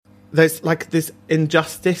there's like this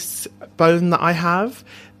injustice bone that I have,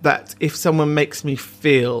 that if someone makes me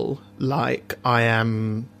feel like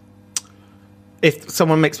if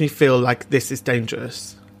someone makes me feel like this is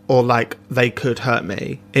dangerous or like they could hurt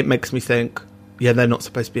me, it makes me think, yeah, they're not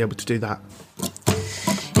supposed to be able to do that.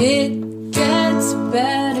 It gets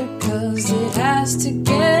better 'cause it has to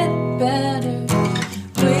get better.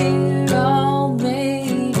 We're all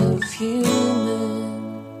made of human.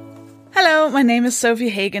 Hello, my name is Sophie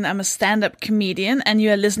Hagen. I'm a stand-up comedian, and you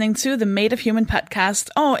are listening to the Made of Human podcast,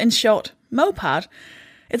 or in short, Mopod.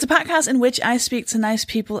 It's a podcast in which I speak to nice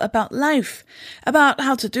people about life, about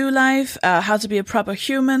how to do life, how to be a proper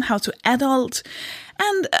human, how to adult.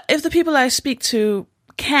 And if the people I speak to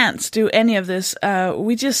can't do any of this,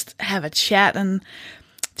 we just have a chat and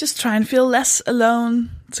just try and feel less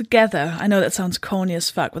alone together. I know that sounds corny as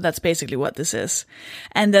fuck, but that's basically what this is.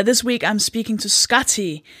 And this week I'm speaking to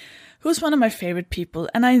Scotty, who's one of my favorite people.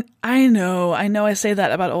 And I know I say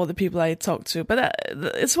that about all the people I talk to, but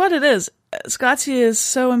it's what it is. Scotty is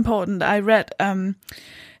so important. I read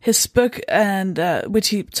his book, and which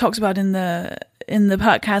he talks about in the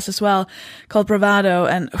podcast as well, called Bravado,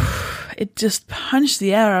 and it just punched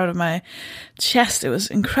the air out of my chest. It was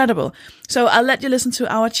incredible. So I'll let you listen to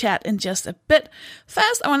our chat in just a bit.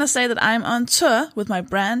 First, I want to say that I'm on tour with my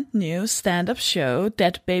brand new stand-up show,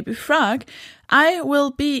 Dead Baby Frog. I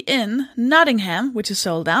will be in Nottingham, which is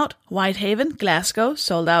sold out, Whitehaven, Glasgow,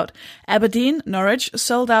 sold out, Aberdeen, Norwich,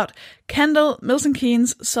 sold out, Kendal, Milton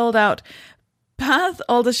Keynes, sold out, Bath,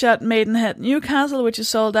 Aldershot, Maidenhead, Newcastle, which is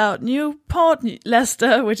sold out, Newport,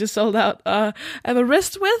 Leicester, which is sold out,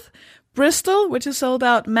 Aberystwyth, Bristol, which is sold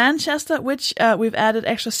out, Manchester, which we've added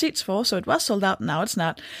extra seats for, so it was sold out, now it's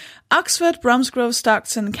not, Oxford, Bromsgrove,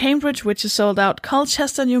 Stockton, Cambridge, which is sold out,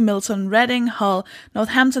 Colchester, New Milton, Reading, Hull,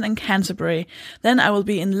 Northampton and Canterbury. Then I will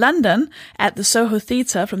be in London at the Soho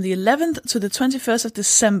Theatre from the 11th to the 21st of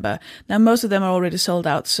December. Now most of them are already sold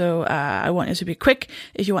out, so I want you to be quick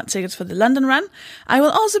if you want tickets for the London run. I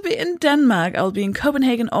will also be in Denmark. I will be in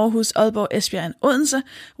Copenhagen, Aarhus, Aalborg, Esbjerg and Odense,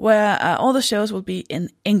 where all the shows will be in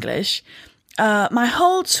English. My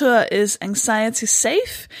whole tour is anxiety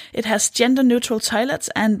safe. It has gender neutral toilets,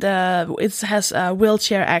 and it has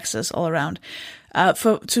wheelchair access all around.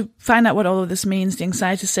 To find out what all of this means, the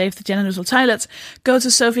anxiety safe, the gender neutral toilets, go to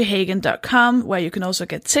sophiehagen.com, where you can also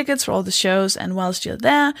get tickets for all the shows. And whilst you're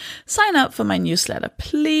there, sign up for my newsletter.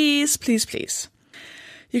 Please, please, please.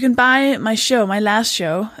 You can buy my show, my last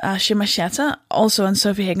show, Shimmer Shatter, also on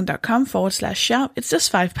sophiehagen.com/shop. It's just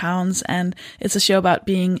 £5, and it's a show about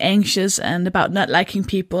being anxious and about not liking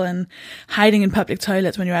people and hiding in public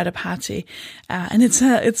toilets when you're at a party. And it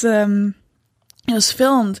was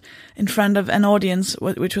filmed in front of an audience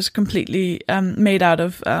which was completely made out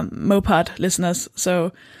of Mopod listeners.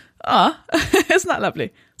 So, it's not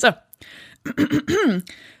lovely. So,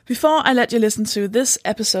 before I let you listen to this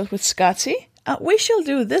episode with Scotty, we shall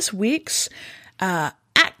do this week's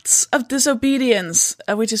Acts of Disobedience,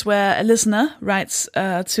 which is where a listener writes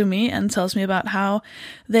to me and tells me about how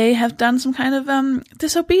they have done some kind of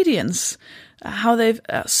disobedience, how they've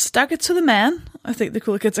stuck it to the man, I think the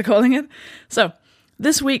cool kids are calling it. So,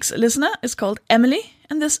 this week's listener is called Emily,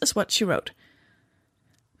 and this is what she wrote.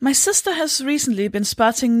 My sister has recently been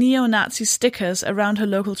spotting neo-Nazi stickers around her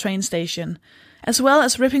local train station. As well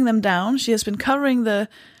as ripping them down, she has been covering the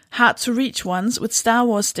hard-to-reach ones with Star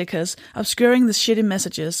Wars stickers, obscuring the shitty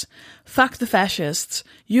messages. Fuck the fascists.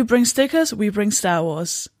 You bring stickers, we bring Star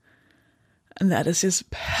Wars. And that is just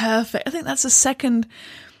perfect. I think that's the second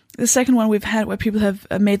one we've had where people have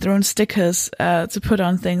made their own stickers to put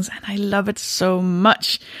on things, and I love it so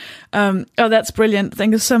much. That's brilliant.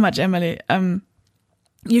 Thank you so much, Emily.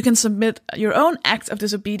 You can submit your own act of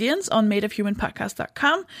disobedience on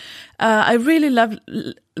madeofhumanpodcast.com. I really love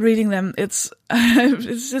reading them. It's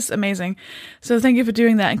just amazing. So thank you for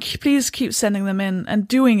doing that, and please keep sending them in and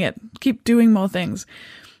doing it. Keep doing more things.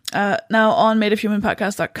 Now on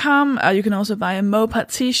madeofhumanpodcast.com, you can also buy a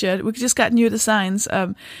Mopod t-shirt. We just got new designs.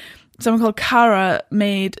 Someone called Cara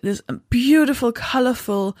made this beautiful,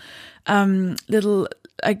 colorful, little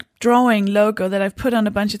drawing logo that I've put on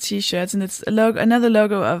a bunch of t-shirts, and it's another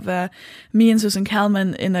logo of me and Susan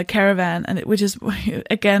Kalman in a caravan, which is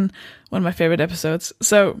again one of my favorite episodes.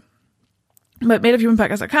 So, but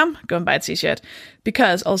madeofhumanpodcast.com, go and buy a t-shirt,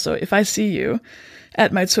 because also if I see you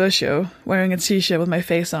at my tour show wearing a t-shirt with my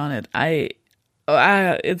face on it,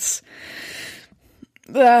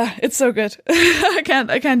 It's so good. I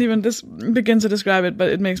can't even begin to describe it, but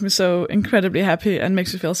it makes me so incredibly happy and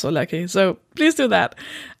makes me feel so lucky. So please do that.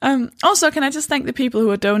 Also, can I just thank the people who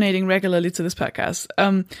are donating regularly to this podcast?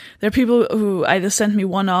 There are people who either send me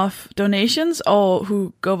one-off donations or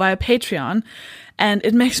who go via Patreon, and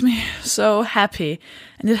it makes me so happy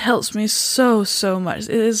and it helps me so much. It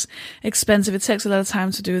is expensive. It takes a lot of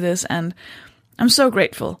time to do this, and I'm so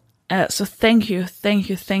grateful. So thank you.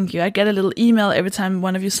 I get a little email every time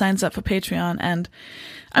one of you signs up for Patreon, and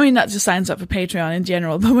I mean not just signs up for Patreon in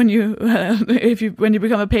general, but when you when you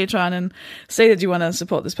become a patron and say that you want to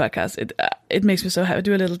support this podcast, it makes me so happy. I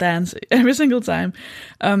do a little dance every single time.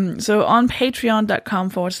 So on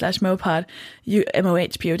patreon.com/mohpod,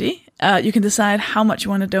 MOHPOD, you can decide how much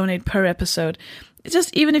you want to donate per episode.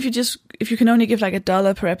 Just even if you can only give like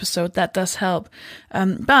 $1 per episode, that does help.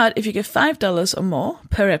 But if you give $5 or more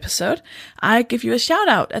per episode, I give you a shout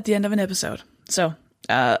out at the end of an episode. So,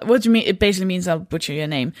 what do you mean? It basically means I'll butcher your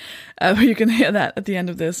name. You can hear that at the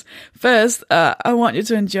end of this. First, I want you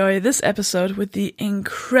to enjoy this episode with the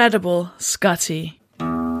incredible Scotty.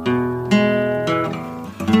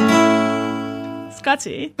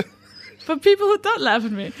 Scotty? For people who don't laugh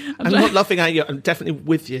at me. I'm not laughing at you. I'm definitely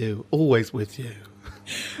with you. Always with you.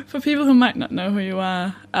 For people who might not know who you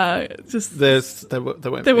are, just there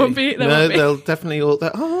won't be. They'll definitely all.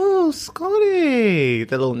 Oh, Scotty!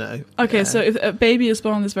 They'll all know. Okay, yeah. So if a baby is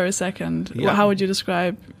born this very second, yeah. How would you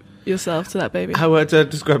describe yourself to that baby? How would I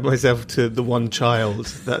describe myself to the one child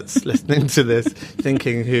that's listening to this,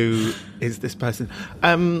 thinking, who is this person?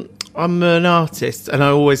 I'm an artist, and I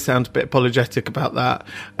always sound a bit apologetic about that,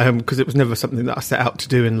 because it was never something that I set out to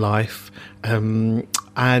do in life.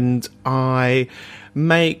 And I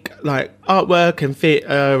make like artwork and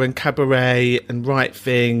theatre and cabaret and write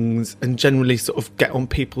things and generally sort of get on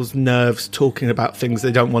people's nerves talking about things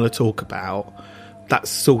they don't want to talk about. That's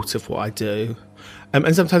sort of what I do.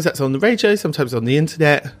 And sometimes that's on the radio, sometimes on the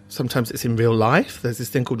internet, sometimes it's in real life. There's this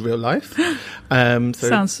thing called real life. So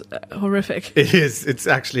sounds horrific. It is. It's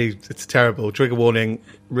terrible. Trigger warning,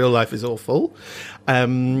 real life is awful.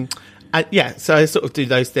 And yeah, so I sort of do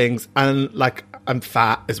those things. And like, I'm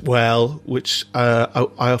fat as well, which I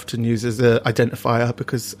often use as an identifier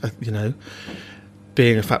because,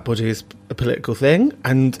 being a fat body is a political thing.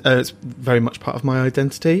 And it's very much part of my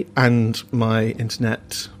identity and my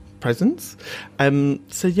internet presence.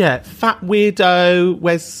 So yeah, fat weirdo,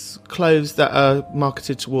 wears clothes that are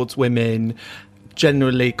marketed towards women,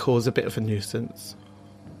 generally cause a bit of a nuisance.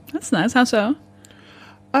 That's nice. How so?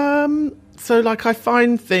 So like I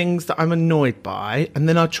find things that I'm annoyed by, and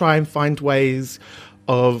then I try and find ways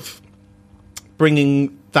of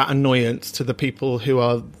bringing that annoyance to the people who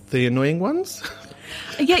are the annoying ones.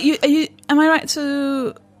 Yeah, am I right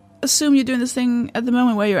to assume you're doing this thing at the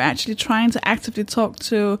moment where you're actually trying to actively talk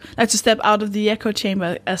to, like, to step out of the echo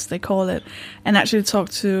chamber, as they call it, and actually talk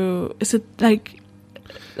to, is it like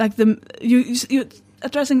you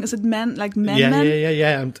addressing, is it men, like men?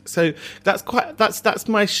 Yeah. So that's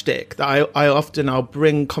my shtick. That I'll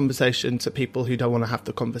bring conversation to people who don't want to have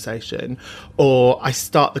the conversation, or I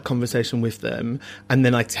start the conversation with them, and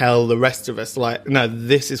then I tell the rest of us, like, no,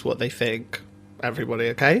 this is what they think. Everybody,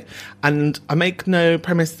 okay? And I make no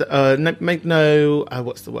premise that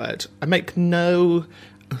what's the word? I make no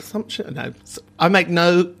assumption. No, I make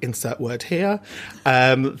no insert word here.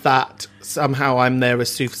 That somehow I'm there as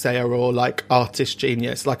soothsayer or like artist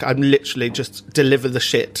genius. Like I'm literally just deliver the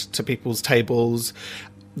shit to people's tables,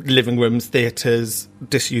 living rooms, theatres,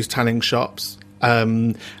 disused tanning shops.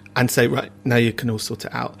 And say, right, now you can all sort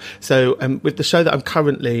it out. So with the show that I'm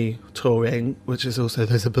currently touring, which is also,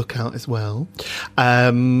 there's a book out as well,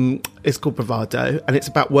 it's called Bravado, and it's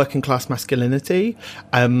about working class masculinity.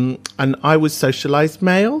 And I was socialised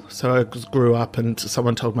male, so I grew up and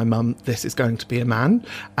someone told my mum, this is going to be a man.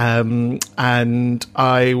 And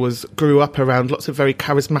I grew up around lots of very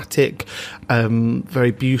charismatic,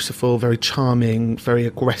 very beautiful, very charming, very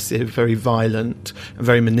aggressive, very violent, and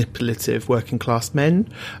very manipulative working class men.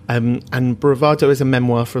 And Bravado is a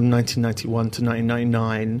memoir from 1991 to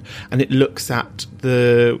 1999, and it looks at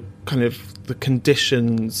the kind of the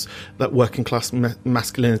conditions that working class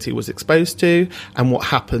masculinity was exposed to, and what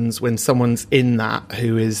happens when someone's in that,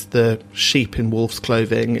 who is the sheep in wolf's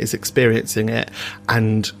clothing, is experiencing it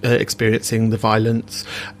and experiencing the violence,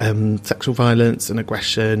 sexual violence and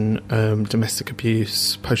aggression, domestic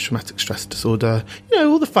abuse, post-traumatic stress disorder,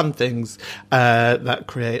 all the fun things that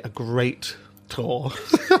create a great tour.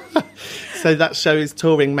 So that show is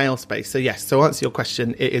touring male space. So yes, to answer your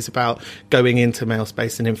question, it is about going into male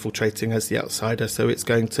space and infiltrating as the outsider. So it's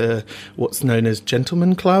going to what's known as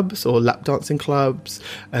gentlemen clubs or lap dancing clubs,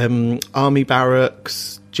 army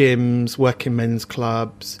barracks, gyms, working men's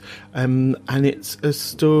clubs, and it's a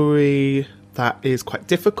story that is quite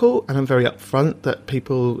difficult, and I'm very upfront that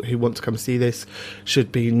people who want to come see this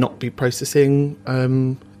should not be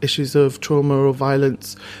processing issues of trauma or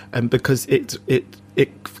violence, because it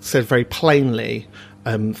said very plainly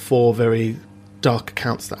 4 very dark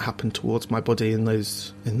accounts that happened towards my body in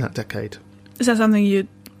that decade. Is that something you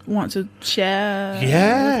want to share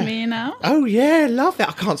with me now? Oh yeah, love it.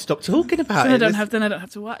 I can't stop talking about it. Then I don't have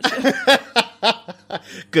to watch it.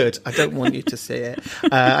 Good. I don't want you to see it.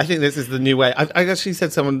 I think this is the new way. I actually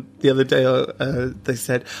said someone the other day, they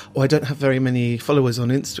said, I don't have very many followers on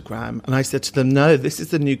Instagram. And I said to them, no, this is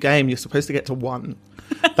the new game. You're supposed to get to 1.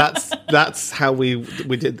 That's how we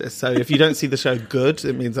did this. So if you don't see the show, good.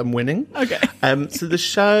 It means I'm winning. Okay. So the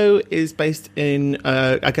show is based in,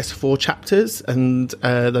 I guess, 4 chapters. And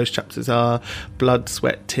those chapters are blood,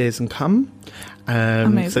 sweat, tears and cum.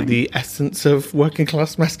 So the essence of working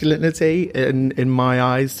class masculinity in my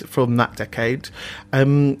eyes from that decade,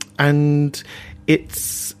 and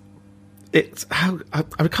it's how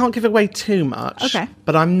I can't give away too much. Okay,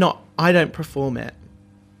 but I don't perform it.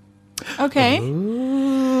 Okay.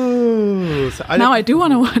 Ooh, so I do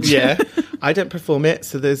want to watch it. Yeah, I don't perform it.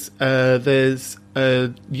 So there's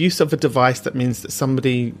a use of a device that means that someone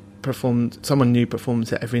new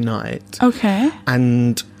performs it every night. Okay.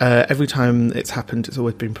 And every time it's happened, it's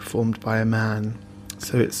always been performed by a man.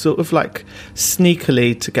 So it's sort of like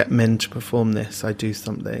sneakily to get men to perform this, I do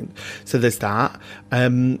something. So there's that.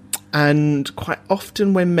 And quite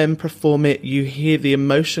often when men perform it, you hear the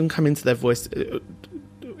emotion come into their voice.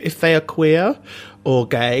 If they are queer or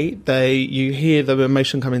gay, you hear the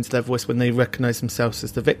emotion come into their voice when they recognise themselves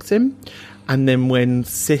as the victim. And then when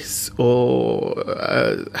cis or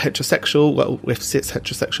heterosexual, well, if cis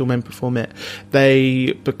heterosexual men perform it,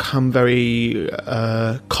 they become very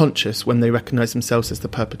conscious when they recognise themselves as the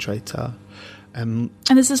perpetrator. And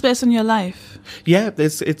this is based on your life? Yeah,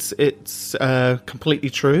 it's completely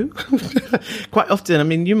true. Quite often, I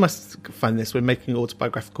mean, you must find this when making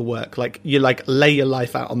autobiographical work. Like, you lay your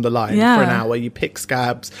life out on the line for an hour. You pick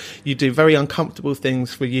scabs. You do very uncomfortable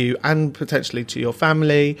things for you and potentially to your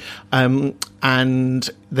family. And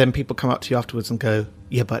then people come up to you afterwards and go,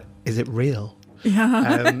 yeah, but is it real?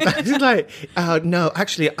 Yeah. It's like, no,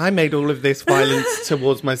 actually, I made all of this violence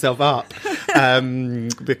towards myself up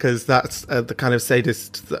because that's the kind of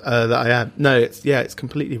sadist that I am. No, it's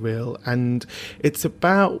completely real, and it's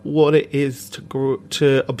about what it is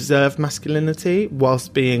to observe masculinity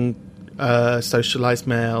whilst being socialised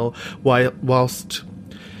male, whilst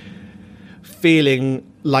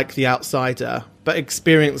feeling like the outsider, but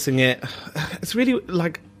experiencing it.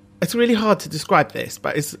 It's really hard to describe this,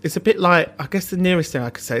 but it's a bit like, I guess the nearest thing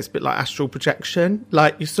I could say is a bit like astral projection.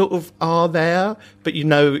 Like, you sort of are there, but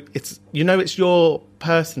it's your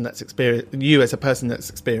person that's you as a person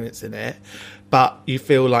that's experiencing it, but you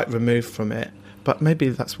feel like removed from it. But maybe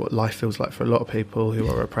that's what life feels like for a lot of people who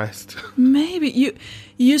are oppressed. Maybe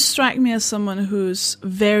you strike me as someone who's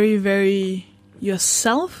very, very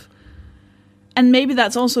yourself, and maybe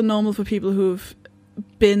that's also normal for people who've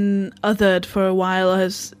been othered for a while, or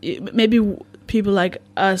maybe people like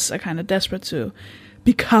us are kind of desperate to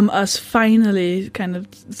become us, finally kind of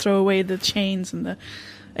throw away the chains and the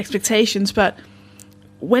expectations. But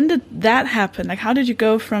when did that happen? Like, how did you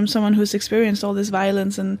go from someone who's experienced all this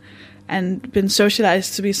violence and been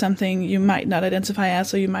socialized to be something you might not identify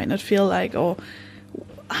as, or you might not feel like, or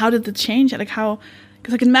how did the change? Like, how?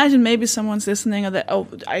 Because I can imagine maybe someone's listening, or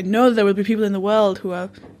I know there will be people in the world who are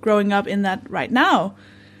growing up in that right now,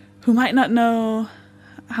 who might not know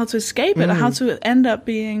how to escape it or how to end up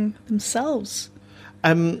being themselves.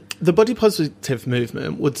 The body positive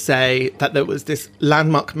movement would say that there was this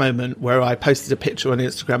landmark moment where I posted a picture on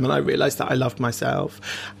Instagram and I realised that I loved myself.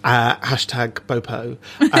 #Bopo.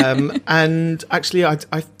 And actually, I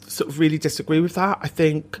sort of really disagree with that. I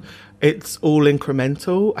think it's all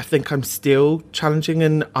incremental. I think I'm still challenging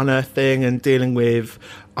and unearthing and dealing with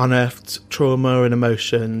unearthed trauma and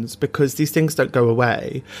emotions, because these things don't go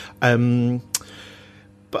away.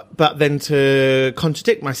 but then to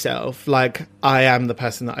contradict myself, like, I am the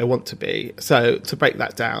person that I want to be. So to break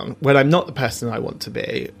that down, when I'm not the person I want to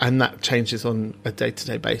be, and that changes on a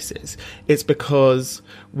day-to-day basis, it's because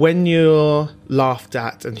when you're laughed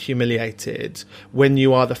at and humiliated, when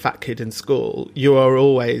you are the fat kid in school, you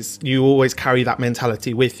always carry that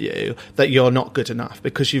mentality with you that you're not good enough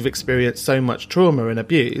because you've experienced so much trauma and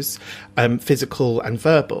abuse, physical and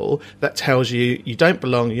verbal, that tells you you don't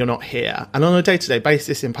belong, you're not here. And on a day-to-day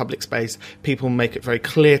basis in public space, people make it very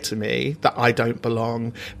clear to me that I don't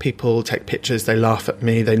belong. People take pictures, they laugh at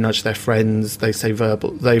me, they nudge their friends, they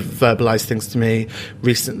verbalize things to me.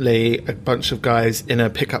 Recently, a bunch of guys in a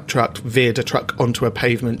pickup truck veered a truck onto a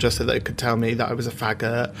pavement just so they could tell me that I was a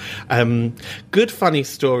faggot. Good funny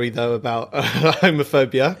story though about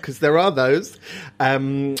homophobia, because there are those.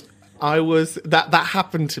 That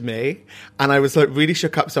happened to me, and I was like really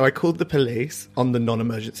shook up. So I called the police on the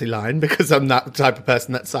non-emergency line, because I'm that type of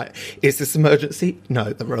person that's like, is this emergency?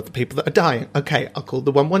 No, there are other people that are dying. Okay, I'll call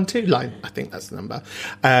the 112 line. I think that's the number.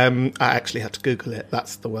 I actually had to Google it.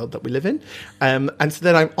 That's the world that we live in. And so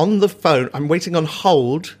then I'm on the phone, I'm waiting on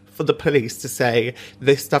hold for the police to say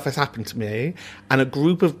this stuff has happened to me, and a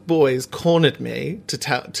group of boys cornered me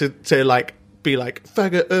to like be like,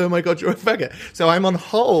 faggot, oh my God, you're a faggot. So I'm on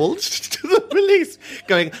hold to the police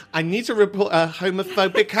going, I need to report a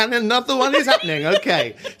homophobic and another one is happening.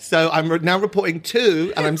 Okay. So I'm now reporting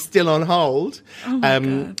 2 and I'm still on hold. Oh my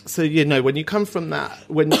God. So, you know, when you come from that,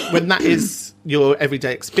 when that is your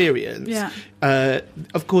everyday experience,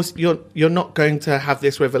 of course, you're not going to have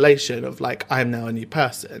this revelation of like, I am now a new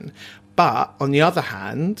person. But on the other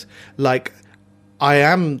hand, like, I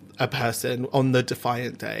am a person on the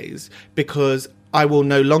defiant days because I will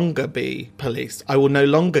no longer be policed. I will no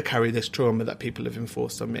longer carry this trauma that people have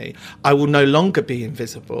enforced on me. I will no longer be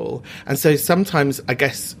invisible. And so sometimes, I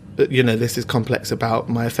guess, you know, this is complex about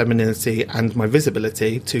my femininity and my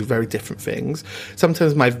visibility, 2 very different things.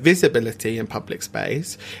 Sometimes my visibility in public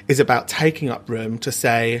space is about taking up room to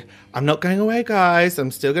say, I'm not going away, guys.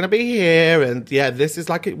 I'm still going to be here. And yeah, this is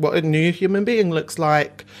like what a new human being looks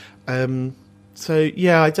like. So,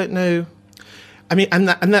 yeah, I don't know. I mean, and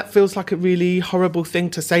that feels like a really horrible thing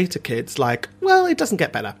to say to kids, like, well, it doesn't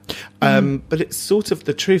get better. But it's sort of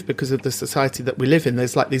the truth because of the society that we live in.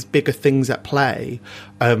 There's like these bigger things at play,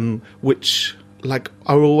 which like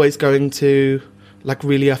are always going to like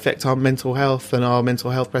really affect our mental health and our mental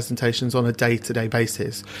health presentations on a day-to-day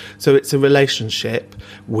basis. So it's a relationship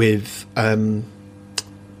with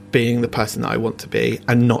being the person that I want to be,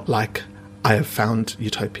 and not like I have found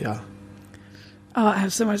utopia. Oh, I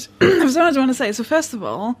have so much I want to say. So first of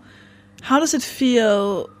all, how does it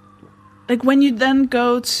feel like when you then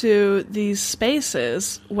go to these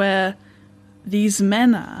spaces where these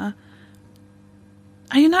men are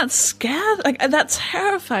you not scared? Like, that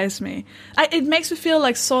terrifies me. It makes me feel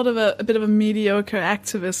like sort of a bit of a mediocre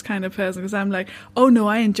activist kind of person, because I'm like, oh no,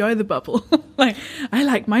 I enjoy the bubble. Like, I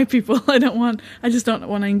like my people. I just don't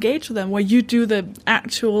want to engage with them, where you do the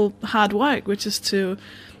actual hard work, which is to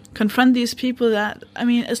confront these people that, I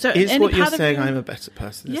mean, is there any what part you're of saying you? I'm a better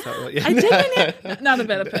person? Yeah, Is that what you're I genuinely, not a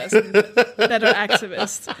better person, better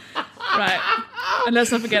activist. Right. And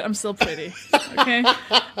let's not forget, I'm still pretty. Okay?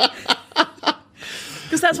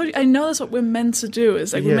 Because that's what I know. That's what we're meant to do.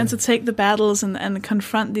 Is like we're meant to take the battles and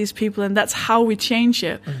confront these people, and that's how we change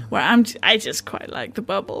it. Where I just quite like the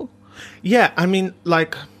bubble. Yeah, I mean,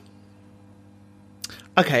 like,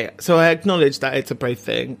 okay. So I acknowledge that it's a brave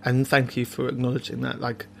thing, and thank you for acknowledging that.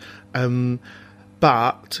 Like,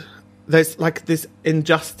 but there's like this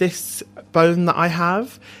injustice bone that I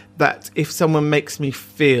have, that if someone makes me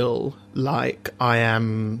feel like I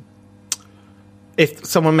am. If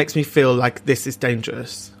someone makes me feel like this is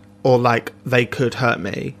dangerous or like they could hurt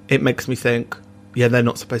me, it makes me think, yeah, they're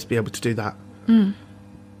not supposed to be able to do that.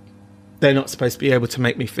 They're not supposed to be able to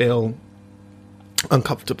make me feel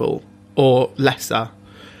uncomfortable or lesser.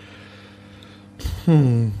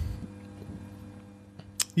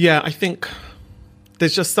 Yeah, I think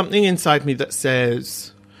there's just something inside me that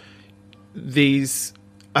says these,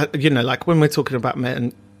 you know, like when we're talking about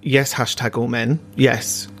men, yes, hashtag all men.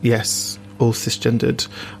 Yes. All cisgendered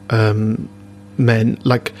men,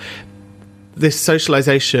 like this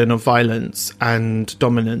socialization of violence and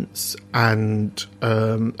dominance and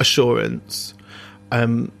assurance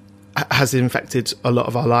has infected a lot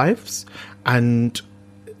of our lives, and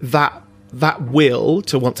that will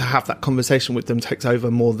to want to have that conversation with them takes over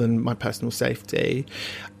more than my personal safety.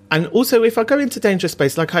 And also, if I go into dangerous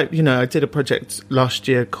space, like I did a project last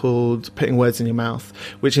year called Putting Words in Your Mouth,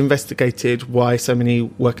 which investigated why so many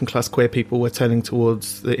working class queer people were turning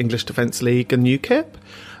towards the English Defence League and UKIP.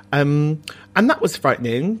 And that was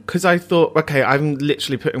frightening because I thought, okay, I'm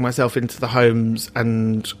literally putting myself into the homes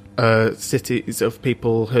and cities of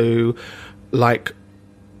people who, like,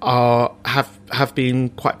 have been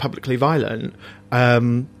quite publicly violent.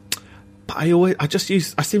 But I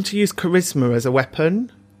seem to use charisma as a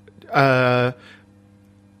weapon. And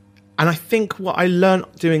I think what I learned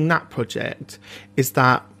doing that project is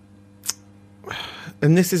that,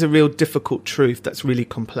 and this is a real difficult truth that's really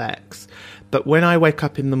complex, but when I wake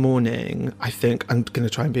up in the morning, I think I'm going to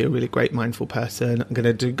try and be a really great mindful person. I'm going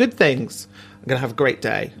to do good things. I'm going to have a great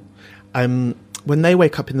day. When they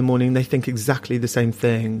wake up in the morning, they think exactly the same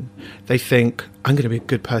thing. They think, I'm going to be a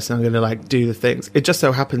good person. I'm going to like do the things. It just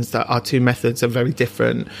so happens that our two methods are very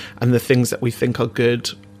different, and the things that we think are good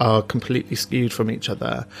are completely skewed from each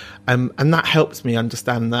other. And that helps me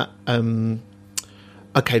understand that,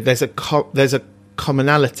 okay, there's a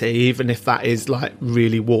commonality, even if that is like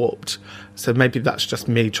really warped. So maybe that's just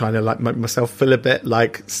me trying to like make myself feel a bit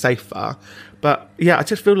like safer. But yeah, I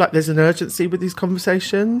just feel like there's an urgency with these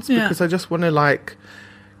conversations because I just want to like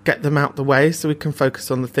get them out the way so we can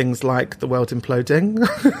focus on the things like the world imploding.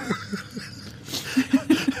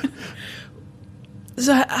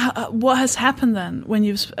 So what has happened then when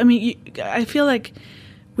you've, I mean, I feel like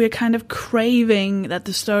we're kind of craving that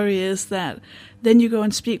the story is that then you go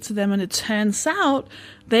and speak to them and it turns out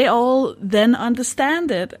they all then understand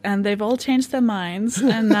it and they've all changed their minds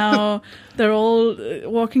and now they're all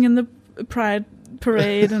walking in the Pride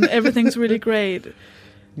parade and everything's really great.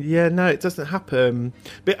 Yeah, no, it doesn't happen.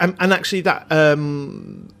 But and actually, that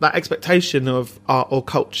expectation of art or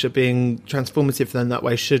culture being transformative then that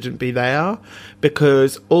way shouldn't be there,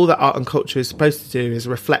 because all that art and culture is supposed to do is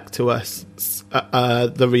reflect to us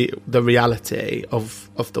the reality of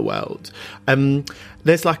the world.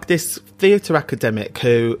 There's like this theatre academic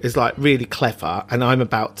who is like really clever, and I'm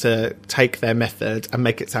about to take their method and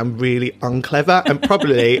make it sound really unclever and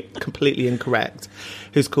probably completely incorrect,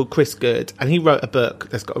 who's called Chris Good, and he wrote a book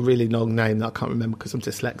that's got a really long name that I can't remember because I'm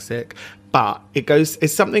dyslexic, but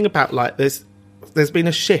it's something about like there's been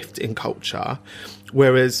a shift in culture,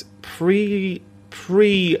 whereas pre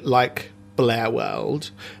like Blair World,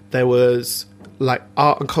 there was like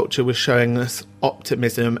art and culture was showing us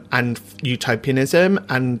optimism and utopianism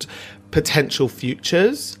and potential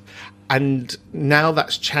futures. And now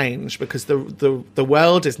that's changed because the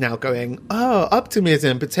world is now going, oh,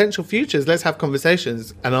 optimism, potential futures, let's have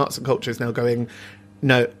conversations. And arts and culture is now going,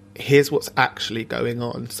 no, here's what's actually going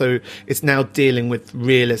on. So it's now dealing with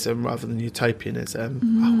realism rather than utopianism.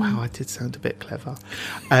 Oh, wow, I did sound a bit clever.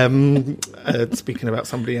 Speaking about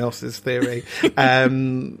somebody else's theory.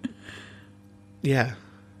 Yeah.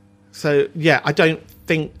 So, yeah, I don't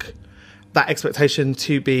think that expectation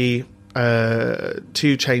to be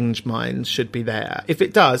to change minds should be there. If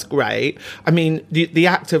it does, great. I mean, the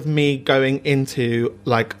act of me going into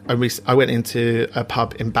like I went into a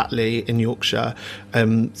pub in Batley in Yorkshire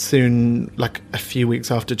soon, like a few weeks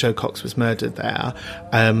after Joe Cox was murdered there,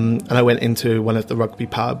 and I went into one of the rugby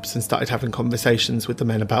pubs and started having conversations with the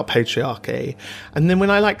men about patriarchy. And then when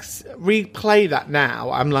I like replay that now,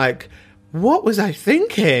 I'm like, what was I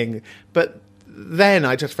thinking? But then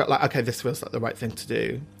I just felt like, okay, this feels like the right thing to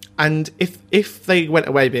do. And if they went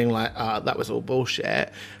away being like, that was all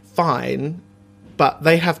bullshit, fine. But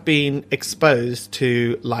they have been exposed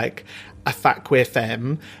to like a fat queer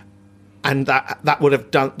femme, and that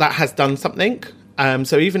has done something.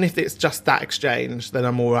 So even if it's just that exchange, then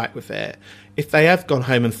I'm all right with it. If they have gone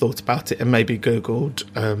home and thought about it and maybe Googled,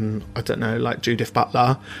 I don't know, like Judith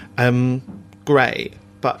Butler, great.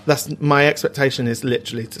 But that's my expectation is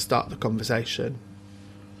literally to start the conversation.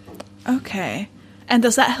 Okay. And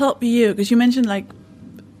does that help you? Because you mentioned like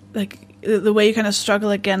the way you kind of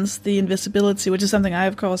struggle against the invisibility, which is something I,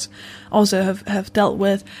 of course, also have dealt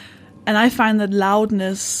with. And I find that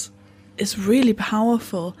loudness is really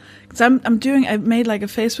powerful. Because I made like a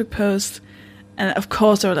Facebook post, and of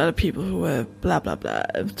course there were a lot of people who were blah, blah, blah,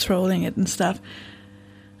 trolling it and stuff.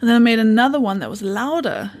 And then I made another one that was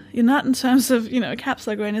louder. Not in terms of, caps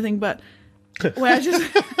lock or anything, but where I just...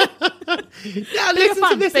 yeah, listen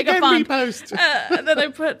to this again, repost. And then I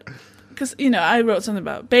put... Because, I wrote something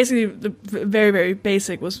about... Basically, the very, very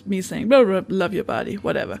basic was me saying, blah, blah, blah, love your body,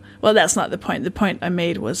 whatever. Well, that's not the point. The point I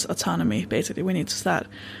made was autonomy, basically. We need to start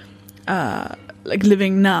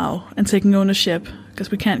living now and taking ownership, because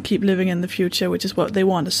we can't keep living in the future, which is what they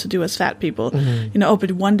want us to do as fat people. Mm-hmm.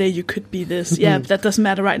 But one day you could be this. Yeah, that doesn't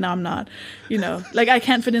matter. Right now I'm not. Like I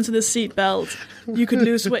can't fit into the seat belt. You could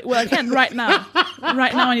lose weight. Well, I can't right now.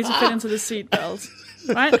 Right now I need to fit into the seat belt.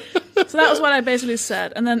 Right? So that was what I basically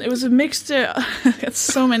said. And then it was a mixture. I got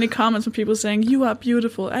so many comments from people saying, you are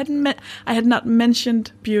beautiful. I had not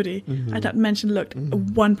mentioned beauty. I had not mentioned look at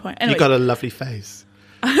one point. Anyway, You got a lovely face.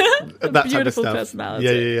 a that beautiful type of stuff. personality.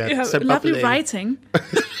 Yeah. You have So lovely bubbly. writing.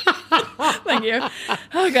 Thank you.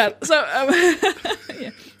 Oh, God. So,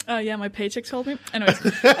 yeah. My paycheck told me. Anyways.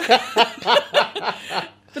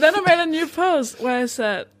 But then I made a new post where I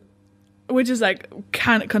said, which is like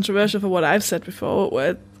kind of controversial for what I've said before,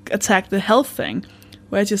 where I attacked the health thing,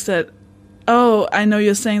 where I just said, oh, I know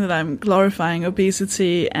you're saying that I'm glorifying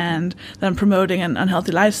obesity and that I'm promoting an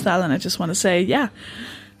unhealthy lifestyle, and I just want to say, yeah,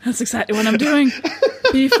 that's exactly what I'm doing.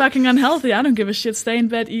 Be fucking unhealthy. I don't give a shit. Stay in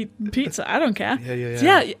bed, eat pizza. I don't care.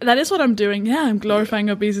 Yeah. That is what I'm doing. Yeah, I'm glorifying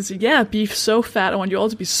obesity. Yeah, be so fat. I want you all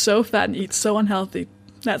to be so fat and eat so unhealthy.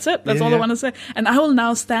 That's it. That's all I want to say. And I will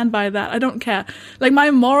now stand by that. I don't care. Like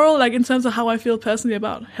my moral, like in terms of how I feel personally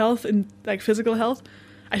about health and like physical health,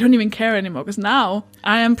 I don't even care anymore because now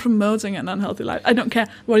I am promoting an unhealthy life. I don't care.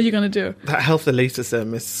 What are you going to do? That health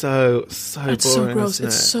elitism is so It's boring. so gross. Isn't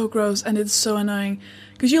It's it? so gross and it's so annoying.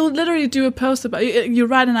 Because you'll literally do a post about, you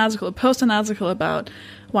write an article, post an article about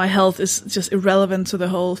why health is just irrelevant to the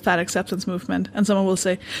whole fat acceptance movement. And someone will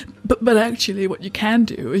say, but actually what you can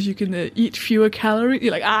do is you can eat fewer calories.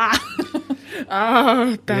 You're like, die.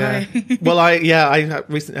 Yeah. Well, I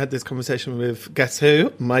recently had this conversation with, guess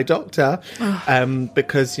who? My doctor.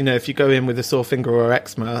 Because, if you go in with a sore finger or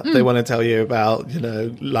eczema, they want to tell you about,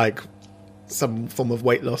 like some form of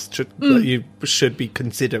weight loss that you should be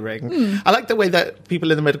considering. I like the way that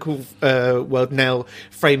people in the medical world now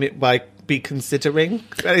frame it by be considering.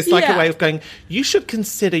 It's like a way of going, you should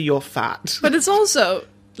consider your fat. But it's also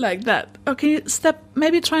like that. Oh, can you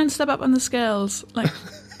maybe try and step up on the scales? Like,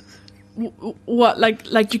 what?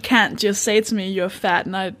 Like you can't just say to me you're fat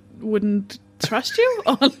and I wouldn't trust you?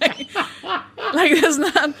 Or like there's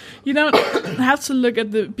not, you don't have to look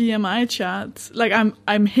at the BMI charts. Like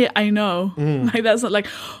I'm here, I know. Like that's not like,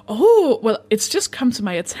 oh, well, it's just come to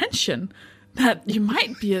my attention that you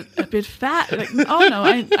might be a bit fat. Like, oh no,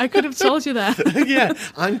 I could have told you that. Yeah,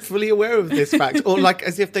 I'm fully aware of this fact. Or like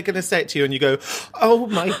as if they're going to say it to you and you go, oh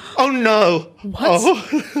no.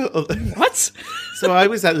 What? What? So I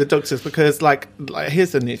was at the doctor's because like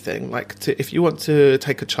here's the new thing. Like if you want to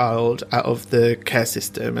take a child out of the care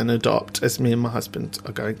system and adopt, as me and my husband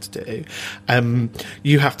are going to do,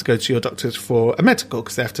 you have to go to your doctor's for a medical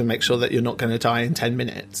because they have to make sure that you're not going to die in 10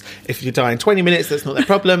 minutes. If you die in 20 minutes, that's not their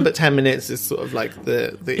problem, but 10 minutes is sort of like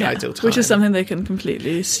the ideal time. Which is something they can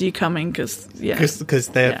completely see coming because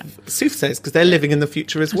they're soothsayers, because they're living in the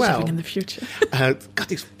future as well. Living in the future. God,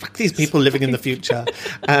 these people living in the future.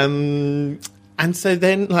 And so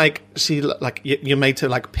then, like, you're made to,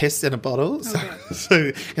 like, piss in a bottle.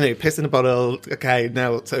 So piss in a bottle. Okay,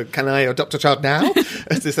 now, so can I adopt a child now?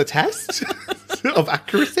 Is this a test of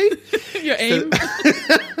accuracy? Your aim?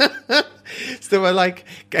 So I, like,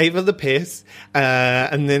 gave her the piss.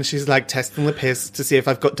 And then she's, like, testing the piss to see if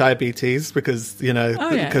I've got diabetes because,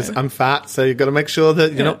 because I'm fat. So you've got to make sure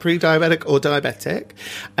that you're not pre-diabetic or diabetic.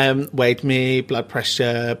 Weighed me, blood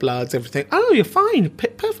pressure, bloods, everything. Oh, you're fine.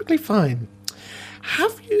 Perfectly fine.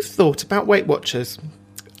 Have you thought about Weight Watchers?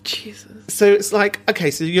 Jesus. So it's like,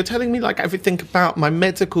 okay, so you're telling me like everything about my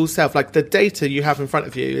medical self, like the data you have in front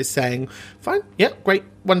of you is saying, fine, yeah, great,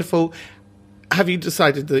 wonderful. Have you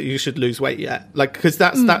decided that you should lose weight yet? Like, because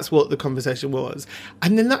that's what the conversation was.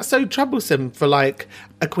 And then that's so troublesome for like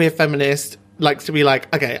a queer feminist, like to be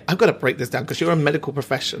like, okay, I've got to break this down because you're a medical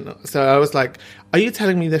professional. So I was like, are you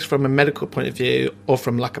telling me this from a medical point of view or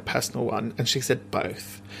from like a personal one? And she said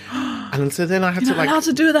both. And so then I had You're to not like, allowed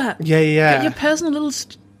to do that. Yeah. Get your personal little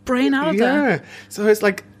brain out of there. Yeah. So it's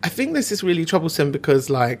like, I think this is really troublesome because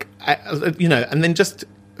like, and then just,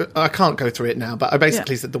 I can't go through it now, but I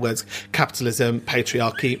basically said the words capitalism,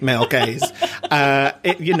 patriarchy, male gaze,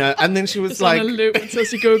 and then she was It's like, on a loop until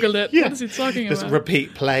she Googled it. Yeah. What is he talking just about?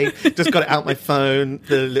 repeat play, just got it out my phone,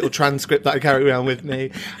 the little transcript that I carry around with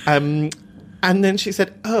me. And then she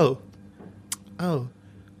said, oh,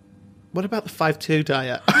 what about the 5-2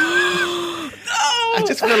 diet? I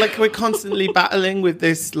just feel like we're constantly battling with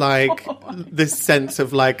this, like, this sense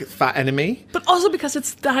of, like, fat enemy. But also because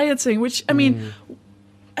it's dieting, which, I mean,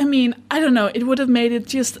 I don't know. It would have made it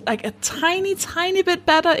just, like, a tiny, tiny bit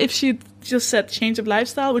better if she just said change of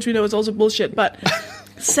lifestyle, which we know is also bullshit. But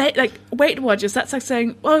say, like, Weight Watchers, that's like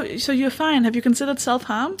saying, oh, so you're fine. Have you considered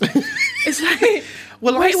self-harm? It's like,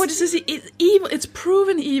 Well, wait, I- what is this? It's evil. It's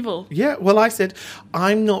proven evil. Yeah, well, I said,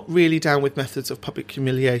 I'm not really down with methods of public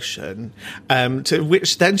humiliation. To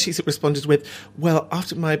which then she responded with, well,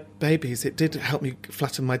 after my babies, it did help me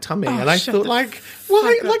flatten my tummy. Oh, and I shut thought, the like,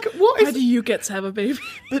 why? fuck up. Like, what How is... do you get to have a baby?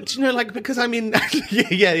 But, you know, like, because I'm in...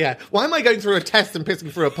 yeah. Why am I going through a test and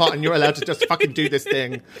pissing through a pot and you're allowed to just fucking do this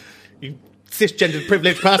thing? You cisgendered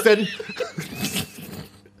privileged person.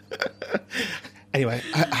 Anyway,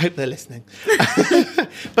 I hope they're listening.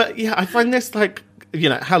 But yeah, I find this like, you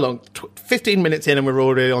know, how long? 15 minutes in and we're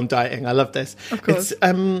already on dieting. I love this. Of course.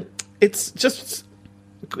 It's just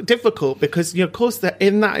difficult because, you know, of course, they're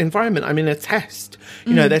in that environment. I'm in a test.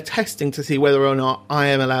 You know, they're testing to see whether or not I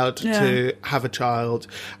am allowed to have a child.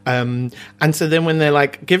 And so then when they're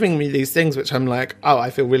like giving me these things, which I'm like, oh, I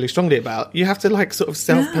feel really strongly about, you have to like sort of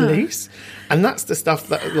self-police. And that's the stuff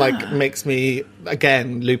that like makes me,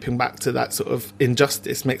 again, looping back to that sort of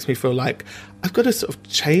injustice, makes me feel like I've got to sort of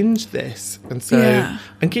change this. And so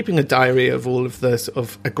I'm keeping a diary of all of the sort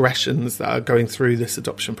of aggressions that are going through this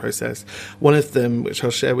adoption process. One of them, which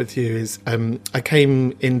I'll share with you, is I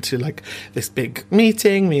came into like this big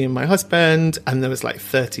meeting, me and my husband, and there was like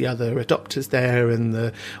 30 other adopters there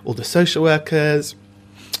and all the social workers,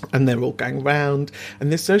 and they're all going round.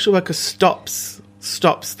 And this social worker stops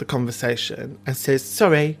the conversation and says,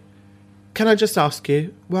 sorry, can I just ask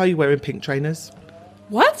you, why are you wearing pink trainers?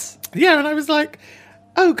 What? Yeah, and I was like,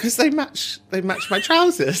 oh, because they match my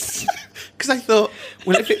trousers. Because I thought,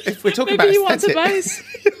 well, if we're talking Maybe about you want aesthetics,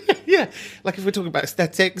 advice. yeah, like if we're talking about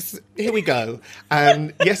aesthetics, here we go.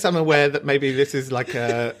 Yes, I'm aware that maybe this is like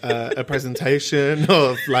a presentation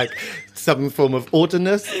of like some form of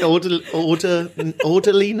orderliness or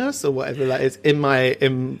whatever that is in my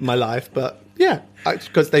life, but yeah,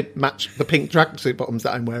 because they match the pink tracksuit bottoms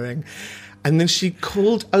that I'm wearing. And then she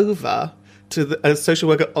called over to a social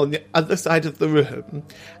worker on the other side of the room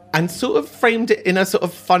and sort of framed it in a sort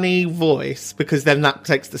of funny voice, because then that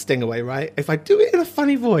takes the sting away, right? If I do it in a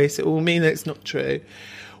funny voice, it will mean that it's not true.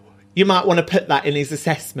 You might want to put that in his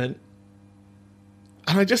assessment.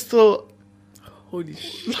 And I just thought, Holy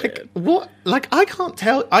shit. like, what? Like, I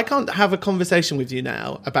can't have a conversation with you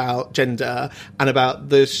now about gender and about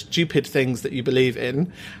the stupid things that you believe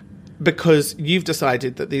in because you've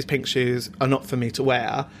decided that these pink shoes are not for me to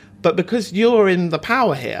wear. But because you're in the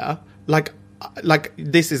power here, like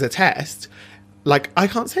this is a test, like I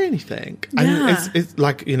can't say anything. And it's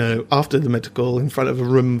like, you know, after the medical, in front of a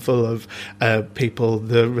room full of people,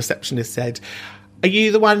 the receptionist said, are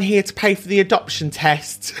you the one here to pay for the adoption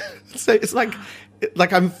test? So it's like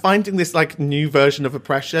I'm finding this like new version of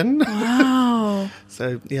oppression. Wow.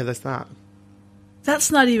 So yeah, there's that.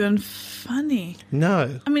 That's not even funny.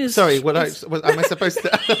 No. I mean, it's, sorry, am I supposed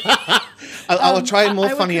to? I'll try a more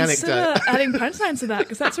funny I would anecdote. consider adding punchlines to that,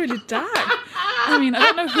 because that's really dark. I mean, I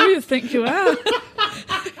don't know who you think you are. No,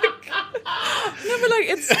 but like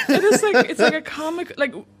it's like a comic.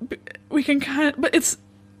 Like we can kind of, but it's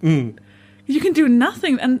you can do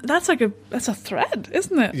nothing, and that's a thread,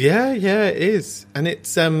 isn't it? Yeah, it is, and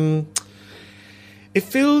it's it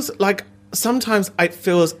feels like. Sometimes it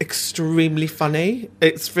feels extremely funny.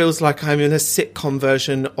 It feels like I'm in a sitcom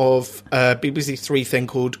version of a BBC Three thing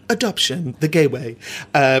called Adoption, the Gay Way.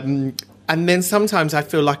 And then sometimes I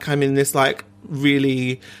feel like I'm in this like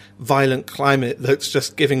really violent climate that's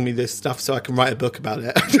just giving me this stuff so I can write a book about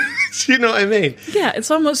it. Do you know what I mean? Yeah, it's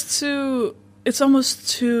almost too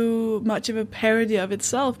much of a parody of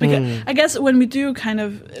itself. Because I guess when we do kind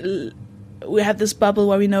of... we have this bubble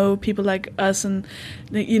where we know people like us, and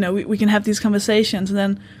you know we can have these conversations, and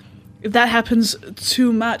then if that happens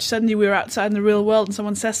too much, suddenly we're outside in the real world and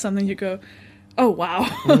someone says something, you go, oh wow.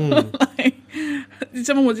 Like,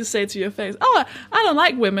 someone will just say to your face, oh, I don't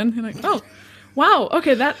like women. You're like, oh wow,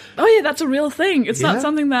 okay, that's a real thing. It's not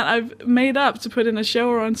something that I've made up to put in a show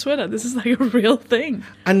or on Twitter. This is like a real thing.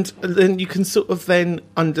 And then you can sort of then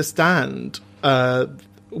understand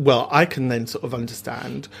I can then sort of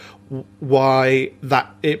understand why that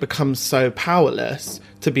it becomes so powerless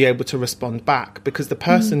to be able to respond back, because the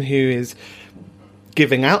person who is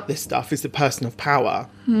giving out this stuff is the person of power,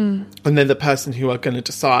 and they're the person who are going to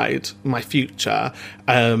decide my future,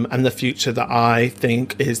 and the future that I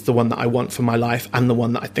think is the one that I want for my life, and the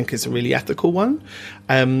one that I think is a really ethical one.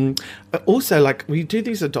 But also, like, we do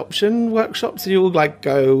these adoption workshops, you all like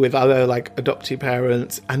go with other like adoptee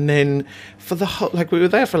parents, and then for the whole, like, we were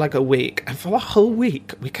there for like a week, and for the whole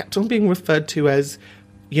week we kept on being referred to as,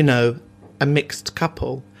 you know, a mixed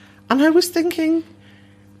couple. And I was thinking,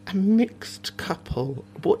 a mixed couple.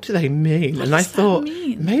 What do they mean? What and I does that thought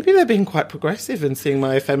mean? maybe they're being quite progressive and seeing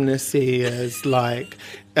my effeminacy as like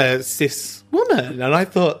a cis woman. And I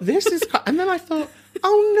thought this is, and then I thought,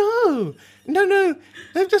 oh no,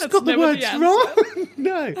 they've just That's got the never words the answer. wrong.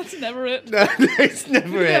 No, That's never it. no, it's never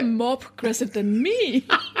You're it. more progressive than me.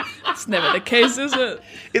 That's never the case, is it?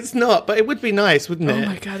 It's not, but it would be nice, wouldn't it? Oh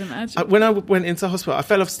my God, imagine. When I went into hospital, I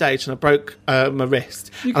fell off stage and I broke my wrist.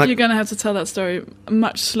 And I- You're going to have to tell that story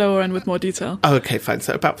much slower and with more detail. Oh, okay, fine.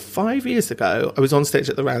 So about 5 years ago, I was on stage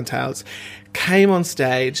at the Roundhouse, came on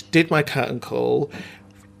stage, did my curtain call,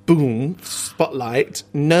 boom, spotlight,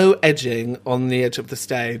 no edging on the edge of the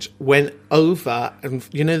stage, went over, and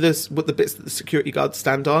you know what the bits that the security guards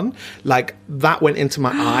stand on? Like, that went into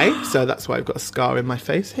my eye, so that's why I've got a scar in my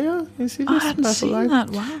face here. You see this? I hadn't purple seen line? that.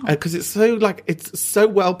 Wow. Because it's so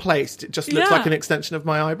well placed, it just looks Yeah. like an extension of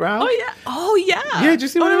my eyebrow. Oh, yeah. Oh, yeah. Yeah, do you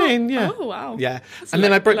see what I mean? Yeah. Oh, wow. Yeah. That's And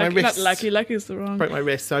then I broke my lucky, wrist. Not lucky is the wrong. Broke my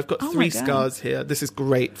wrist, so I've got Oh my 3 God. scars here. This is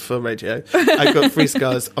great for radio. I've got 3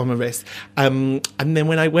 scars on my wrist. And then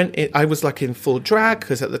when I went in, I was like in full drag,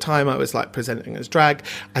 because at the time I was like presenting as drag.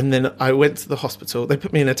 And then I went to the hospital. They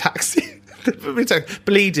put me in a taxi. They put me in a taxi.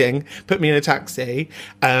 Bleeding. Put me in a taxi.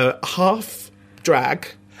 Half drag,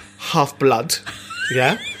 half blood.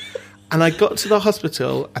 Yeah. And I got to the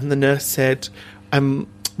hospital, and the nurse said,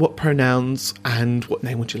 what pronouns and what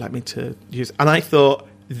name would you like me to use? And I thought,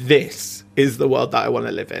 this is the world that I want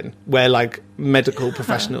to live in, where like medical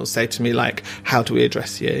professionals say to me, like, how do we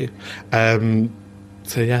address you?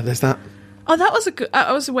 So yeah, there's that. Oh, that was a good.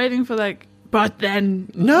 I was waiting for like, but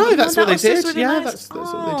then. No, that's that what they was just did. really Yeah, nice. that's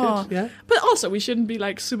what they did. Yeah. But also, we shouldn't be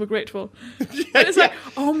like super grateful. It's like,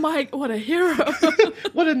 oh my, what a hero.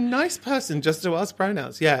 What a nice person just to ask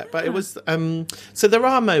pronouns. Yeah, but it was. So there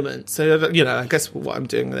are moments. So you know, I guess what I'm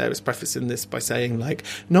doing there is prefacing this by saying, like,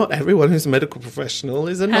 not everyone who's a medical professional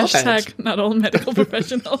is a knobhead. Hashtag not all medical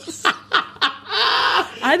professionals.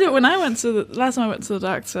 I did when I went to the last time I went to the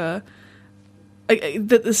doctor. I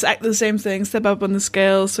did the same thing, step up on the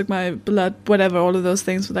scales, took my blood, whatever, all of those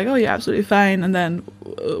things. Was like, oh, you're absolutely fine, and then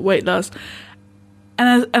weight loss.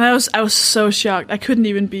 And I was so shocked. I couldn't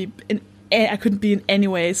even be in any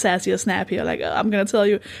way sassy or snappy or like, oh, I'm gonna tell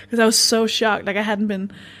you, because I was so shocked. Like I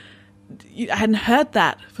hadn't heard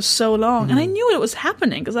that for so long, and I knew it was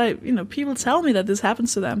happening because people tell me that this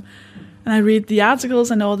happens to them, and I read the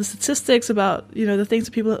articles and all the statistics about the things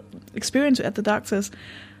that people experience at the doctors.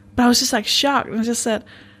 But I was just like shocked, and I just said,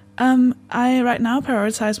 I right now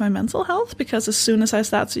prioritize my mental health, because as soon as I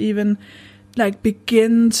start to even like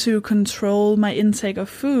begin to control my intake of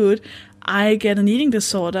food, I get an eating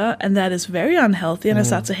disorder, and that is very unhealthy, and I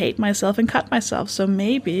start to hate myself and cut myself. So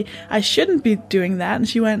maybe I shouldn't be doing that. And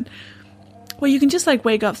she went, well, you can just like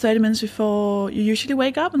wake up 30 minutes before you usually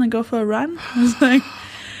wake up and then go for a run. I was like,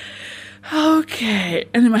 okay.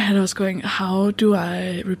 And in my head I was going, how do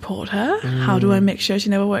I report her? How do I make sure she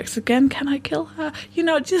never works again? Can I kill her?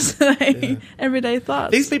 Just like everyday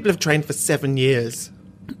thoughts. These people have trained for 7 years.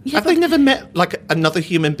 Yeah, Have they never met like another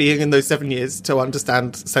human being in those 7 years to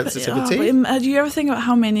understand sensitivity? Do you ever think about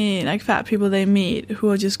how many like fat people they meet who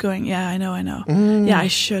are just going, yeah, I know. Yeah, I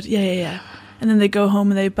should. Yeah. And then they go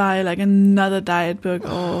home and they buy like another diet book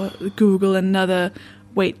or Google another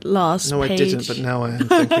weight loss No, page. I didn't, but now I am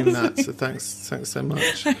thinking that. So thanks so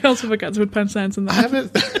much. I also forgot to put punchlines in I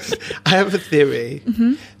that. have a theory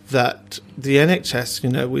that the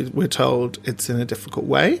NHS, we're told it's in a difficult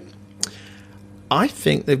way. I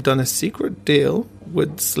think they've done a secret deal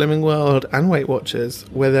with Slimming World and Weight Watchers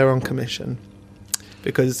where they're on commission.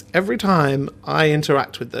 Because every time I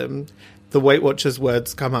interact with them, the Weight Watchers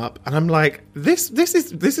words come up, and I'm like, this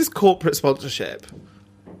is corporate sponsorship.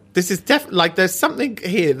 This is like there's something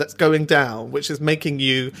here that's going down, which is making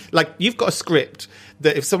you like you've got a script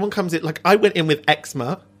that if someone comes in, like I went in with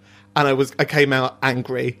eczema, and I came out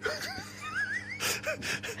angry.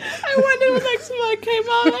 I went in with eczema, I came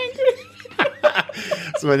out angry.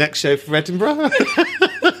 It's my next show for Edinburgh.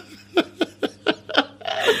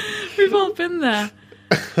 We've all been there.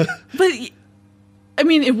 But I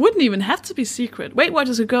mean, it wouldn't even have to be secret. Weight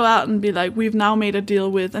Watchers would go out and be like, we've now made a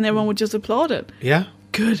deal with, and everyone would just applaud it. Yeah.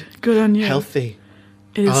 Good on you. Healthy.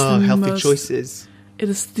 It is the healthy most, choices. It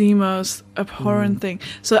is the most abhorrent thing.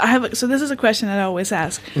 So this is a question that I always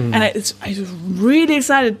ask, and I'm really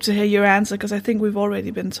excited to hear your answer, because I think we've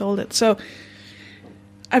already been told it. So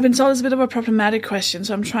I've been told it's a bit of a problematic question,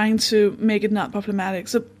 so I'm trying to make it not problematic.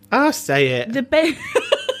 So Say it. debate.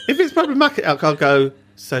 If it's problematic, I'll go,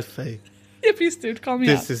 Sophie. Yeah, please do call me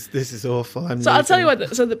out. This is awful. So I'll tell you what.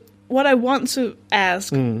 what I want to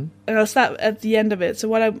ask, and I'll start at the end of it. So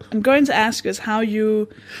what I'm going to ask you is how you...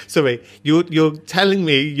 Sorry, you're telling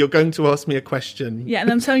me you're going to ask me a question. Yeah, and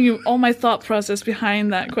I'm telling you all my thought process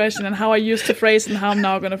behind that question and how I used to phrase it and how I'm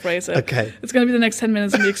now going to phrase it. Okay. It's going to be the next 10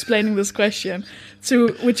 minutes of me explaining this question, to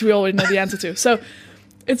which we already know the answer to. So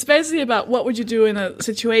it's basically about what would you do in a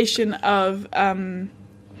situation of...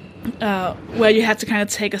 where you had to kind of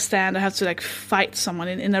take a stand or have to like fight someone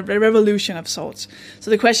in a revolution of sorts.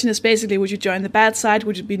 So the question is basically, would you join the bad side,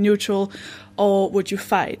 would you be neutral, or would you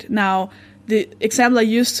fight? Now, the example I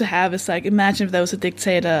used to have is like, imagine if there was a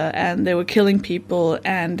dictator and they were killing people,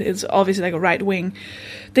 and it's obviously like a right-wing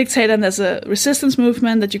dictator, and there's a resistance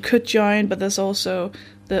movement that you could join, but there's also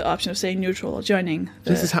the option of staying neutral or joining.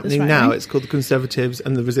 This is happening now. It's called the Conservatives,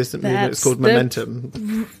 and the resistance movement is called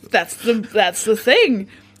Momentum. That's the thing.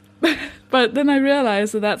 But then I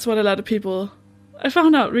realized that that's what a lot of people... I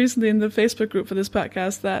found out recently in the Facebook group for this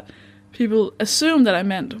podcast that people assumed that I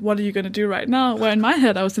meant, what are you going to do right now? Where in my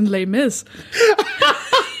head, I was in Les Mis.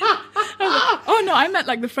 Oh no, I meant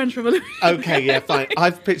like the French Revolution. Okay, yeah, fine.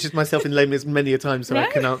 I've pictured myself in Les Mis many a time, so Right?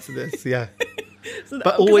 I can answer this, yeah. So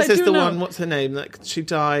But always there's the one, what's her name? Like, she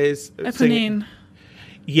dies... Eponine.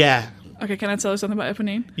 Yeah. Okay, can I tell you something about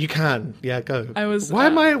Eponine? You can, yeah, go. I was, Why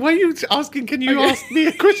are you asking? Can you ask me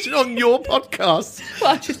a question on your podcast?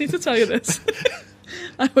 Well, I just need to tell you this.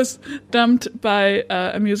 I was dumped by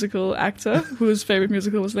a musical actor whose favorite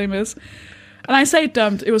musical was Les Mis. And I say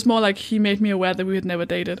dumped, it was more like he made me aware that we had never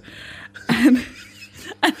dated. And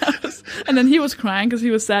then he was crying because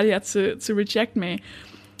he was sad he had to reject me.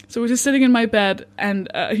 So we were just sitting in my bed, and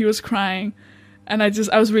he was crying. And I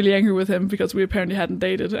was really angry with him because we apparently hadn't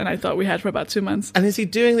dated, and I thought we had for about 2 months. And is he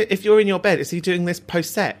doing it, if you're in your bed, is he doing this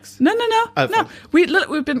post-sex? No. Oh, No.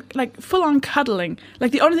 We've been like full on cuddling.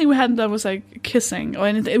 Like the only thing we hadn't done was like kissing or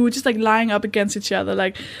anything. We were just like lying up against each other.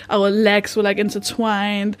 Like our legs were like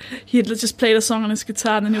intertwined. He had just played a song on his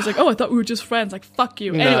guitar, and then he was like, "Oh, I thought we were just friends." Like, fuck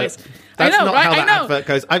you. No, Anyways, that's I know, not right? how I that know. advert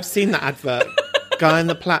goes. I've seen that advert. Guy on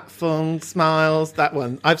the platform, smiles, that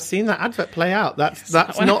one. I've seen that advert play out. That's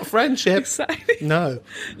one. not friendship. Exactly. No.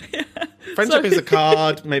 Friendship is a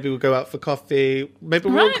card. Maybe we'll go out for coffee. Maybe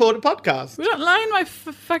we'll Right. record a podcast. We don't lie in my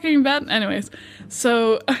fucking bed. Anyways,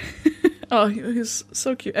 so oh, he's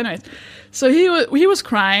so cute. Anyways, so he was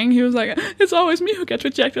crying. He was like, "It's always me who gets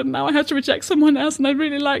rejected. And now I have to reject someone else, and I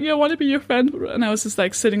really like you. I want to be your friend." And I was just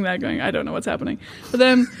like sitting there going, "I don't know what's happening." But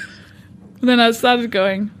then I started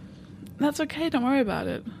going, "That's okay. Don't worry about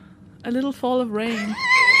it. A little fall of rain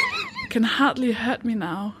can hardly hurt me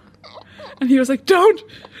now." And he was like, don't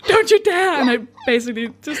you dare. And I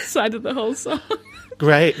basically just cited the whole song.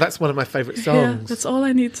 Great. That's one of my favourite Yeah, songs. that's all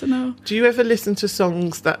I need to know. Do you ever listen to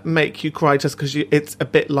songs that make you cry just because it's a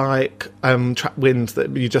bit like Trapped Wind,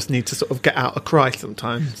 that you just need to sort of get out a cry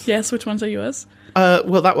sometimes? Yes, which ones are yours?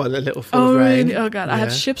 Well, that one, A Little Fall of Rain. Really? Oh, God. I have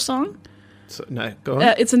Yeah. Ship Song. So, no, go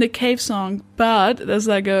on. It's a Nick Cave song, but there's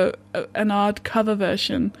like an odd cover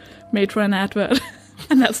version made for an advert.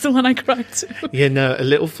 And that's the one I cried to. Yeah, no, A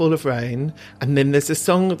Little Fall of Rain. And then there's a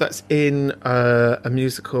song that's in a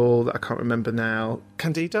musical that I can't remember now.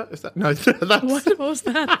 Candida? Is that? No, that's... What was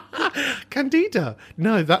that? Candida.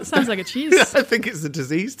 No, that Sounds like a cheese. I think it's a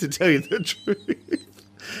disease, to tell you the truth.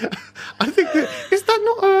 I think is that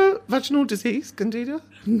not a vaginal disease, Candida?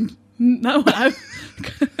 No, I've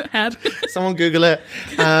had. Someone Google it.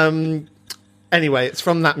 Anyway, it's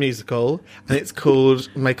from that musical, and it's called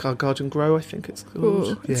 "Make Our Garden Grow." I think it's called.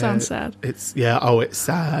 Ooh, it sounds sad. It's it's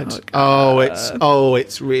sad. Oh,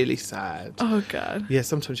 It's really sad. Oh, God. Yeah,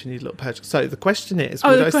 sometimes you need a little patch. So the question is,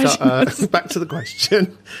 Oh, would the I start? question was- Back to the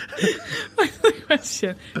question. The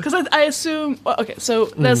question. Because I assume... Well, okay, so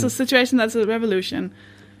there's a situation that's a revolution.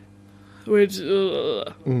 Which...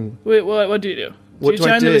 Wait, what do you do? What do I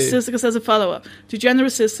join the do? resistance? Because there's a follow-up. Do you join the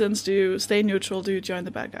resistance? Do you stay neutral? Do you join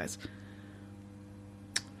the bad guys?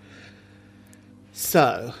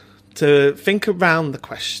 So, to think around the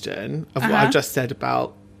question of what I've just said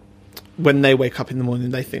about when they wake up in the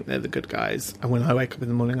morning, they think they're the good guys, and when I wake up in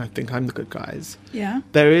the morning, I think I'm the good guys. Yeah.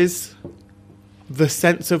 There is the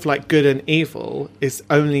sense of like good and evil is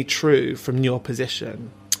only true from your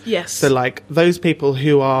position. Yes. So, like those people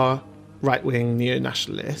who are right-wing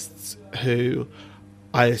neo-nationalists, who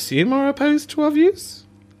I assume are opposed to our views.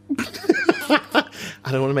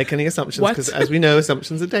 I don't want to make any assumptions What? because, as we know,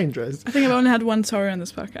 assumptions are dangerous. I think I've only had one Tory on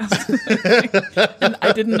this podcast. And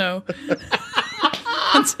I didn't know.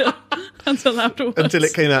 until afterwards. Until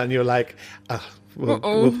it came out and you were like,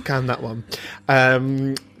 we'll can that one.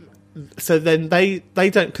 So then they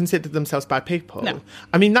don't consider themselves bad people. No.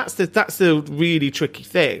 I mean, that's the really tricky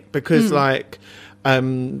thing because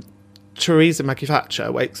Theresa Maggie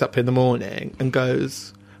Thatcher wakes up in the morning and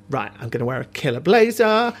goes, right, I'm going to wear a killer blazer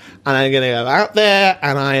and I'm going to go out there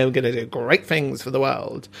and I am going to do great things for the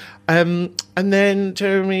world. And then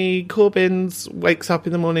Jeremy Corbyn wakes up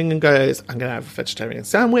in the morning and goes, I'm going to have a vegetarian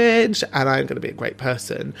sandwich and I'm going to be a great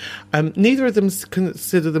person. Neither of them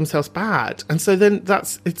consider themselves bad. And so then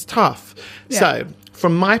it's tough. Yeah. So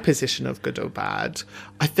from my position of good or bad,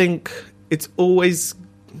 I think it's always...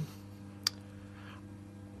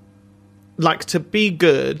 like, to be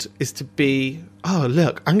good is to be, oh,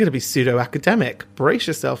 look, I'm going to be pseudo-academic. Brace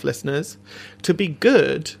yourself, listeners. To be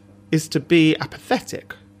good is to be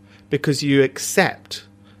apathetic because you accept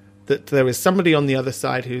that there is somebody on the other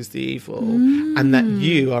side who's the evil and that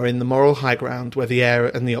you are in the moral high ground where the air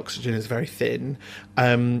and the oxygen is very thin.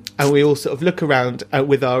 And we all sort of look around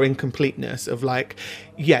with our incompleteness of like,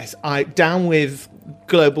 yes, down with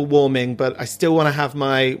global warming, but I still want to have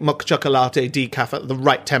my mocha chocolate decaf at the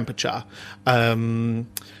right temperature.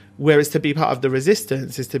 Whereas to be part of the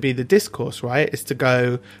resistance is to be the discourse, right? Is to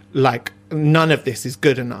go like, none of this is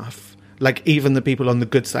good enough. Like, even the people on the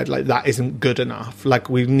good side, like, that isn't good enough. Like,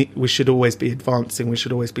 we should always be advancing. We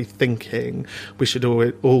should always be thinking. We should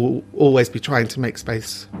always be trying to make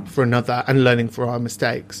space for another and learning from our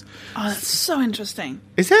mistakes. Oh, that's so interesting.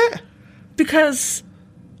 Is it? Because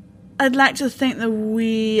I'd like to think that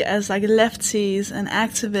we, as, like, lefties and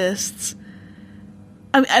activists...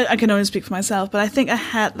 I can only speak for myself, but I think I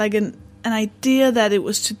had, like, an idea that it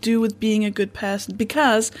was to do with being a good person.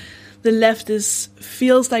 Because... the left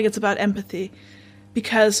feels like it's about empathy,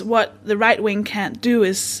 because what the right wing can't do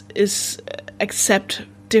is accept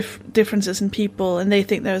differences in people, and they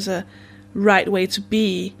think there's a right way to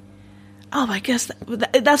be. Oh, I guess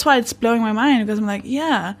that's why it's blowing my mind, because I'm like,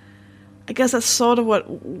 yeah, I guess that's sort of what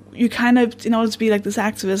you kind of, in order to be like this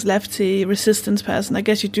activist, lefty, resistance person, I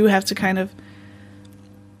guess you do have to kind of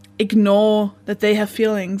ignore that they have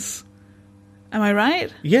feelings. Am I right?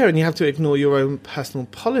 Yeah, and you have to ignore your own personal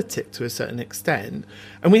politic to a certain extent.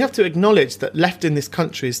 And we have to acknowledge that left in this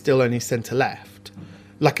country is still only centre-left.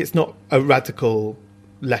 Like, it's not a radical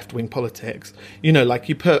left-wing politics. You know, like,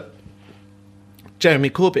 you put Jeremy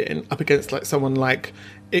Corbyn up against, like, someone like,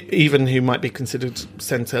 even who might be considered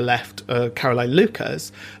centre-left, Caroline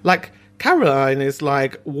Lucas. Like, Caroline is,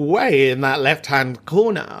 like, way in that left-hand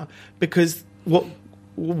corner, because what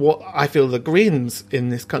I feel the Greens in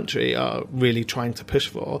this country are really trying to push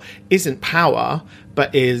for isn't power,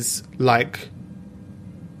 but is like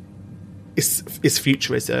is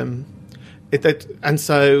futurism. And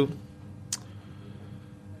so,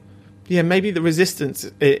 yeah, maybe the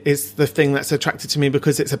resistance is the thing that's attracted to me,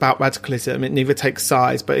 because it's about radicalism. It neither takes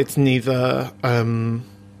sides, but it's neither.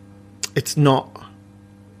 It's not.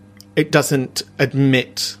 It doesn't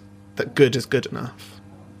admit that good is good enough,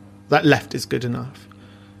 that left is good enough.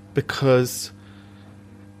 Because,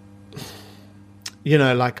 you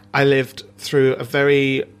know, like, I lived through a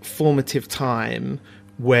very formative time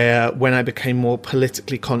where, when I became more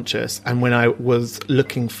politically conscious and when I was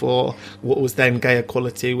looking for what was then gay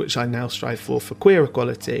equality, which I now strive for queer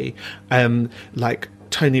equality, like,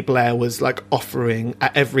 Tony Blair was, like, offering,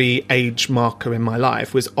 at every age marker in my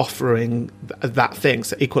life, was offering that thing.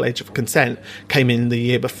 So equal age of consent came in the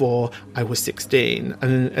year before I was 16.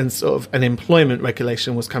 And sort of an employment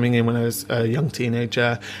regulation was coming in when I was a young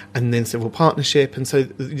teenager, and then civil partnership. And so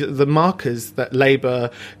the markers that Labour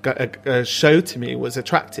showed to me was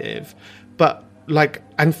attractive. But, like,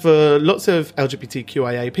 and for lots of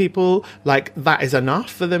LGBTQIA people, like, that is enough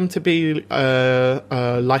for them to be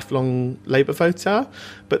a lifelong Labour voter.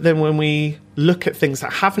 But then when we look at things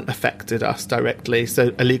that haven't affected us directly,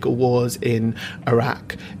 so illegal wars in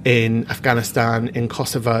Iraq, in Afghanistan, in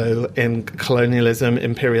Kosovo, in colonialism,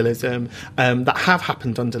 imperialism, that have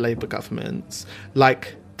happened under Labour governments,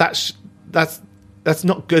 like, that's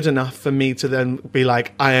not good enough for me to then be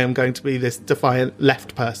like, I am going to be this defiant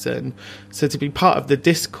left person. So to be part of the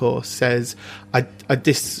discourse says, I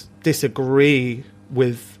disagree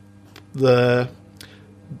with the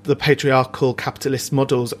patriarchal capitalist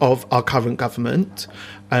models of our current government.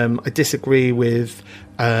 I disagree with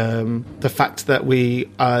the fact that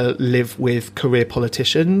we live with career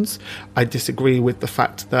politicians. I disagree with the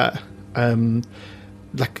fact that,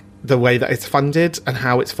 like, the way that it's funded and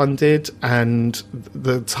how it's funded and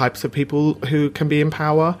the types of people who can be in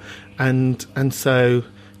power. And so,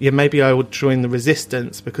 yeah, maybe I would join the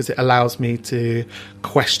resistance because it allows me to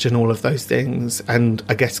question all of those things and,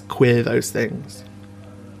 I guess, queer those things.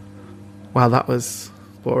 Wow, that was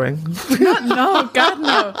boring. No, God,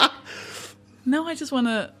 no. No, I just want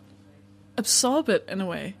to absorb it in a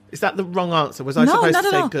way. Is that the wrong answer? Was I No, supposed not to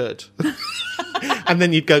at say all. good? And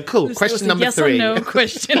then you'd go, cool, It was question a number yes 3. or no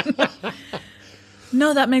question.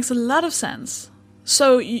 No, that makes a lot of sense.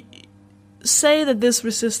 So say that this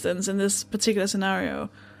resistance in this particular scenario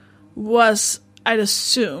was, I'd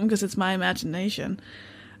assume, because it's my imagination,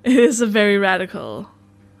 it is a very radical,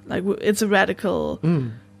 like it's a radical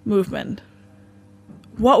movement.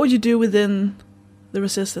 What would you do within the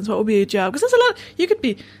resistance? What would be your job? Because there's a lot. You could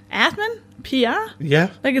be admin, PR. Yeah.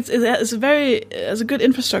 Like it's a good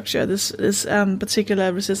infrastructure. This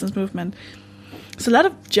particular resistance movement. It's a lot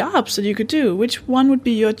of jobs that you could do. Which one would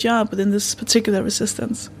be your job within this particular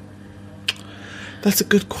resistance? That's a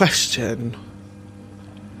good question.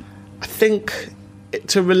 I think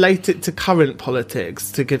to relate it to current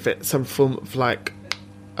politics, to give it some form of like,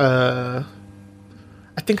 I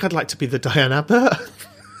think I'd like to be the Diane Abbott,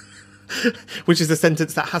 which is a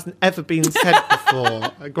sentence that hasn't ever been said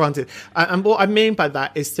before. Granted, and what I mean by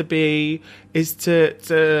that is to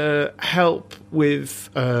help with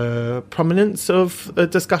prominence of a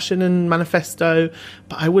discussion and manifesto,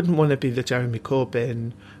 but I wouldn't want to be the Jeremy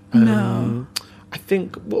Corbyn. No. I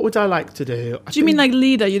think, what would I like to do? Do you mean like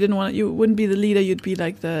leader? You wouldn't be the leader. You'd be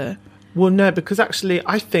like the. Well, no, because actually,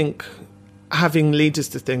 I think having leaders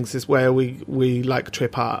to things is where we like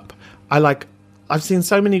trip up. I've seen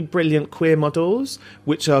so many brilliant queer models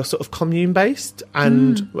which are sort of commune based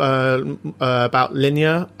and about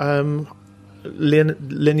linear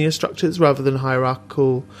structures rather than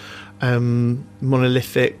hierarchical,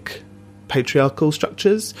 monolithic, patriarchal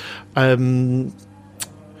structures.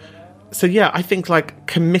 So yeah, I think like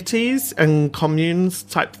committees and communes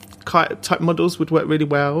type models would work really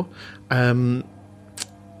well. And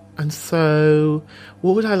so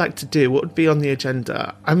what would I like to do? What would be on the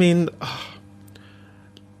agenda? I mean,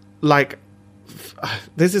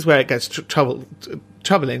 this is where it gets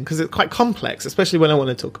troubling because it's quite complex, especially when I want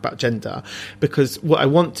to talk about gender, because what I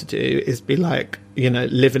want to do is be like,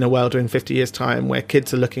 live in a world in 50 years' time where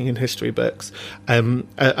kids are looking in history books, a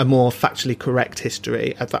more factually correct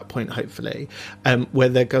history at that point, hopefully, where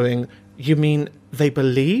they're going, you mean they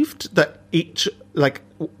believed that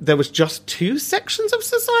there was just 2 sections of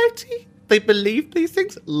society? They believed these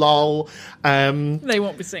things? Lol. They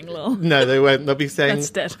won't be saying lol. No, they won't. They'll be saying... That's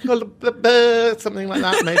dead. Something like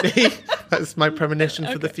that, maybe. That's my premonition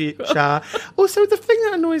for the future. Cool. Also, the thing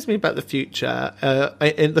that annoys me about the future,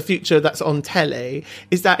 in the future that's on telly,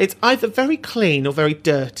 is that it's either very clean or very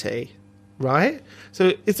dirty, right?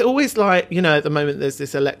 So it's always like, at the moment there's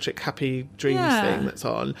this Electric Happy Dreams thing that's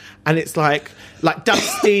on, and it's like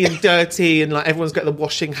dusty and dirty, and like everyone's got the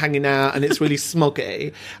washing hanging out, and it's really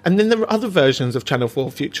smoggy. And then there are other versions of Channel 4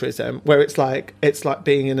 futurism where it's like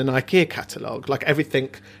being in an IKEA catalogue, like everything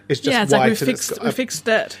is just it's white. like we fixed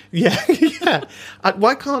that. Yeah, yeah.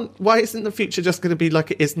 Why isn't the future just going to be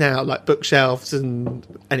like it is now, like bookshelves and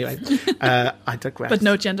anyway? I digress. But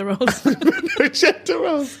no gender roles. No gender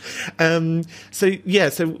roles. So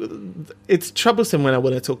it's troublesome when I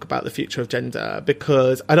want to talk about the future of gender,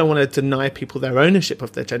 because I don't want to deny people their ownership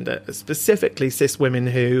of their gender, specifically cis women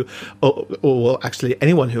or actually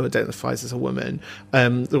anyone who identifies as a woman,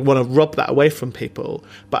 want to rob that away from people.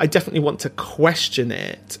 But I definitely want to question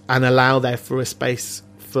it and allow there for a space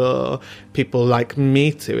for people like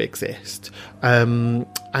me to exist. And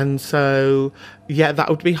so, that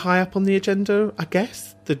would be high up on the agenda, I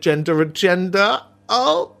guess. The gender agenda.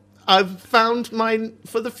 Oh, I've found mine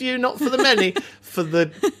for the few, not for the many, for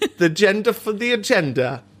the gender for the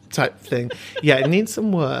agenda type thing. Yeah, it needs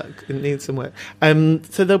some work.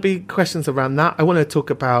 So there'll be questions around that. I want to talk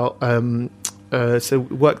about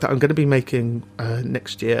work that I'm going to be making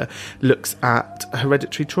next year looks at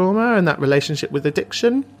hereditary trauma and that relationship with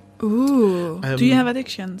addiction. Ooh. Do you have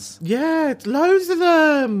addictions? Yeah, loads of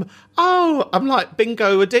them. Oh, I'm like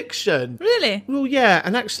bingo addiction. Really? Well, yeah.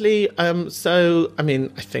 And actually, I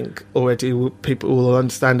think already people will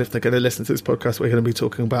understand if they're going to listen to this podcast, we're going to be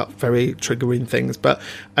talking about very triggering things. But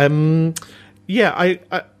I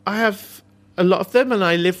have a lot of them and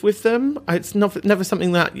I live with them. It's never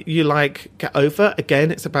something that you get over.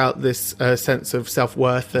 Again, it's about this sense of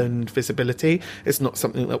self-worth and visibility. It's not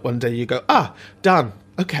something that one day you go, done.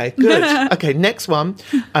 Okay, good. Okay, next one.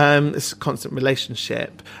 It's a constant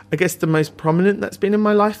relationship. I guess the most prominent that's been in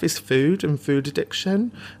my life is food and food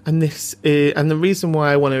addiction. And the reason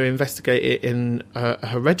why I want to investigate it in a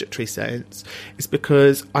hereditary sense is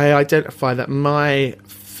because I identify that my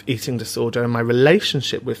of eating disorder and my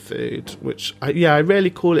relationship with food, which I rarely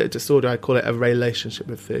call it a disorder, I call it a relationship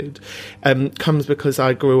with food, comes because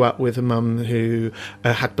I grew up with a mum who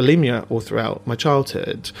had bulimia all throughout my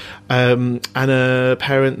childhood, and a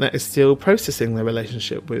parent that is still processing their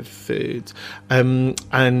relationship with food.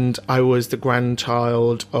 And I was the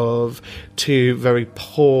grandchild of two very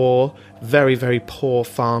poor, very, very poor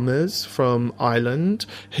farmers from Ireland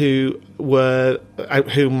who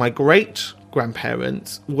my great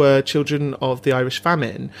grandparents were children of the Irish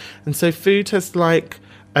famine. And so food has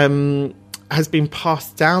been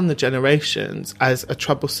passed down the generations as a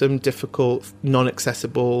troublesome, difficult,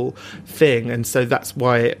 non-accessible thing. And so that's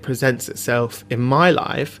why it presents itself in my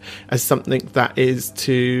life as something that is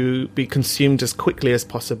to be consumed as quickly as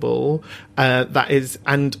possible.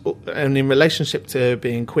 And in relationship to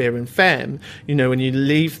being queer and femme, you know, when you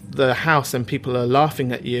leave the house and people are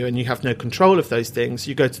laughing at you and you have no control of those things,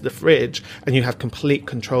 you go to the fridge and you have complete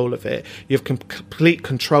control of it. You have complete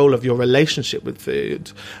control of your relationship with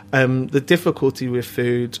food. The difficulty with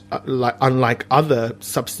food, unlike other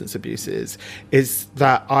substance abuses, is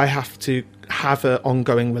that I have to have an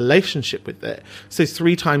ongoing relationship with it. So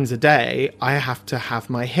 3 times a day, I have to have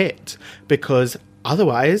my hit, because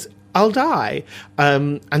otherwise I'll die.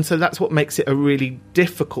 And so that's what makes it a really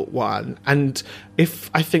difficult one. And if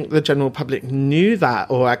I think the general public knew that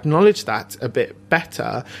or acknowledged that a bit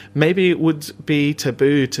better, maybe it would be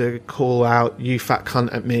taboo to call out "you fat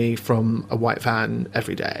cunt" at me from a white van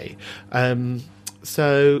every day.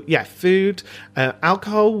 So yeah, food,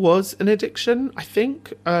 alcohol was an addiction, I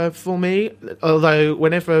think, for me. Although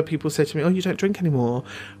whenever people say to me, "Oh, you don't drink anymore,"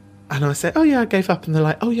 and I say, "Oh yeah, I gave up," and they're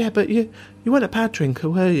like, "Oh yeah, but you weren't a bad drinker,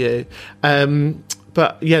 were you?"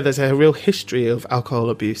 But yeah, there's a real history of alcohol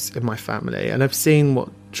abuse in my family, and I've seen what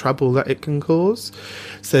trouble that it can cause.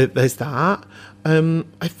 So there's that.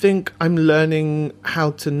 I think I'm learning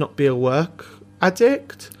how to not be a work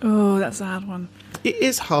addict. Oh, that's a hard one. It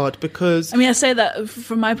is hard because... I mean, I say that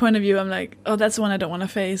from my point of view, I'm like, oh, that's the one I don't want to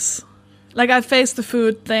face. Like, I faced the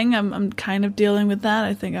food thing. I'm kind of dealing with that.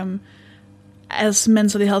 I think I'm as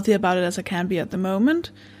mentally healthy about it as I can be at the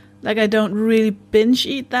moment. Like, I don't really binge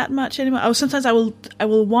eat that much anymore. Sometimes I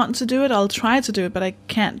will want to do it. I'll try to do it, but I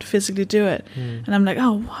can't physically do it. And I'm like,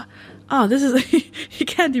 oh, this is... you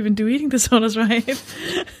can't even do eating disorders, right?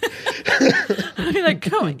 I'd be like,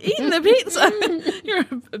 come on, eating the pizza. You're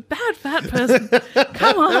a bad fat person.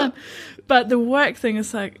 Come on. But the work thing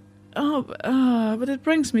is like, but it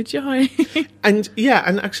brings me joy. And yeah,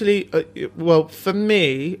 and actually, well, for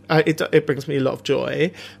me, it brings me a lot of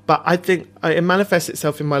joy. But I think it manifests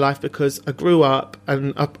itself in my life because I grew up,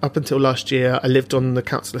 and up until last year, I lived on the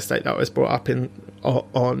council estate that I was brought up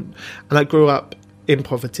on, and I grew up in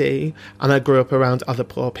poverty, and I grew up around other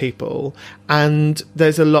poor people, and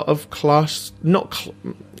there's a lot of class, not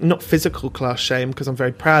physical class shame, because I'm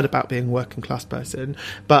very proud about being a working class person,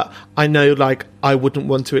 but I know, like, I wouldn't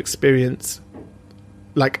want to experience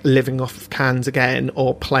like living off of cans again,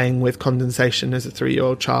 or playing with condensation as a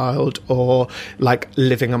 3-year-old child, or like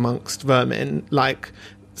living amongst vermin, like.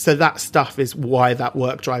 So that stuff is why that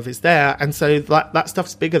work drive is there, and so that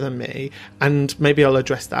stuff's bigger than me, and maybe I'll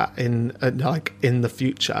address that in the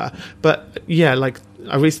future. But yeah, like,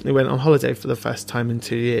 I recently went on holiday for the first time in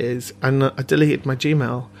 2 years, and I deleted my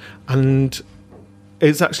Gmail, and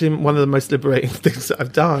it's actually one of the most liberating things that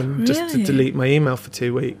I've done, just to delete my email for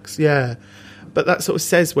 2 weeks. Yeah. But that sort of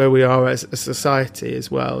says where we are as a society as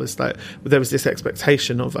well. It's like there was this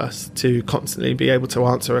expectation of us to constantly be able to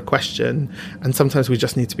answer a question, and sometimes we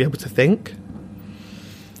just need to be able to think.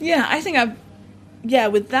 Yeah, I think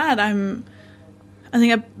with that, I've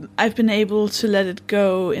been able to let it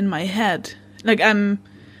go in my head. Like,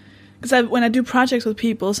 because when I do projects with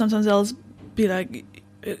people, sometimes they'll be like,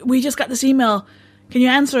 "We just got this email. Can you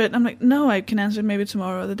answer it?" And I'm like, "No, I can answer it maybe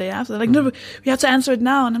tomorrow or the day after." They're like, "No, but we have to answer it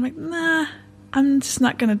now." And I'm like, "Nah, I'm just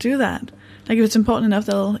not going to do that." Like, if it's important enough,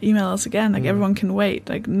 they'll email us again. Like, everyone can wait.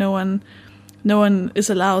 Like, no one is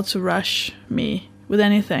allowed to rush me with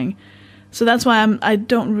anything. So that's why I'm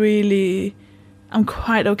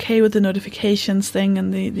quite okay with the notifications thing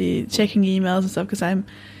and the checking emails and stuff, because I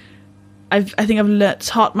think I've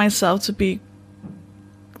taught myself to be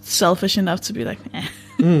selfish enough to be like,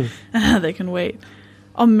 they can wait.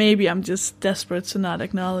 Or maybe I'm just desperate to not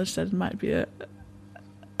acknowledge that it might be a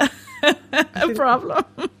problem.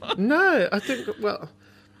 No, I think, well...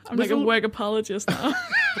 I'm like a work apologist now.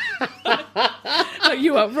 Like,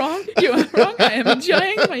 you are wrong. I am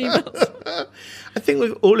enjoying my emails. I think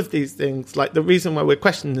with all of these things, like, the reason why we're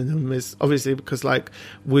questioning them is obviously because, like,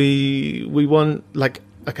 we want, like,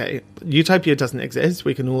 okay, utopia doesn't exist.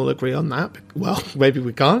 We can all agree on that. Well, maybe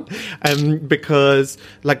we can't, because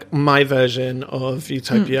like my version of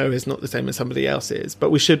utopia is not the same as somebody else's.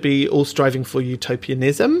 But we should be all striving for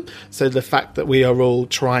utopianism. So the fact that we are all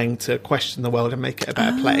trying to question the world and make it a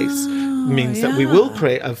better place means that we will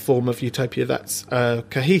create a form of utopia that's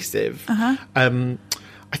cohesive.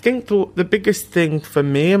 I think the biggest thing for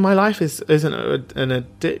me in my life isn't an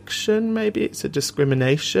addiction, maybe it's a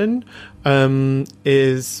discrimination,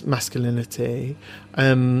 is masculinity.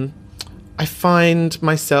 I find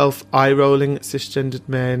myself eye-rolling at cisgendered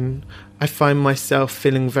men. I find myself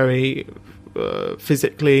feeling very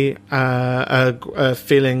physically,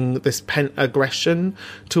 feeling this pent aggression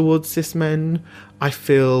towards cis men. I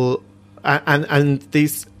feel, and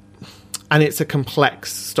it's a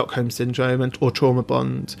complex Stockholm syndrome or trauma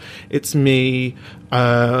bond. It's me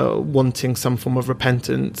wanting some form of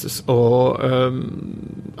repentance or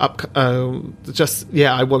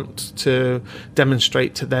I want to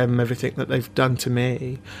demonstrate to them everything that they've done to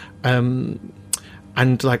me.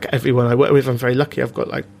 And like everyone I work with, I'm very lucky. I've got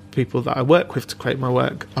like people that I work with to create my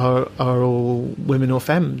work are all women or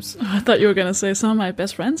femmes. I thought you were going to say some of my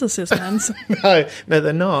best friends are cis men. No,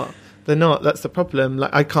 they're not. They're not. That's the problem.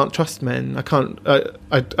 Like, I can't trust men. I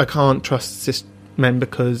can't trust cis men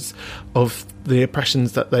because of the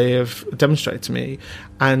oppressions that they have demonstrated to me,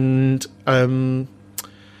 and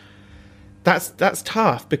that's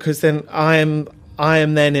tough because then I am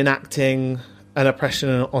then enacting an oppression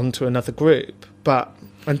onto another group. But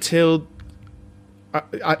until,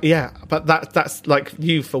 but that's like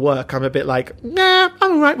you for work. I'm a bit like, nah,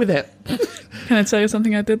 I'm all right with it. Can I tell you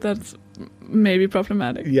something I did that's maybe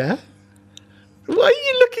problematic? Yeah. Why are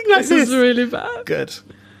you looking like this? This is really bad. Good.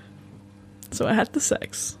 So I had the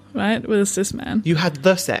sex, right, with a cis man. You had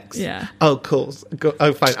the sex? Yeah. Oh, cool.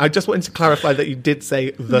 Oh, fine. I just wanted to clarify that you did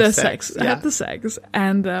say the sex. I had the sex.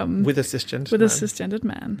 And with a cisgendered with man. a cisgendered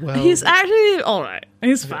man. Well, he's actually all right.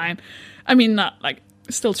 He's fine. I mean, not like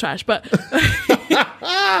still trash, but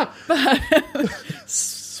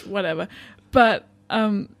whatever. But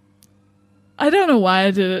I don't know why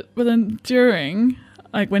I did it, but then during,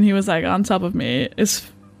 like when he was like on top of me, his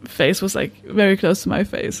face was like very close to my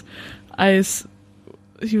face.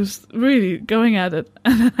 He was really going at it,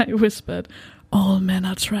 and then I whispered, "All men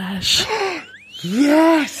are trash."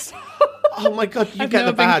 Yes. Oh my god, you get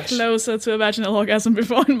the badge. I've never been closer to a vaginal orgasm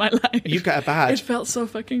before in my life. You get a badge. It felt so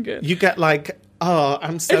fucking good. You get like, oh,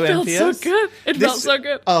 I'm so envious. It felt so good. It felt so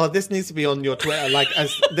good. Oh, this needs to be on your Twitter. Like,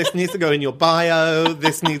 this needs to go in your bio.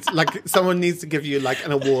 This needs, like, someone needs to give you like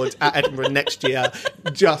an award at Edinburgh next year,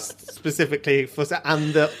 just specifically for.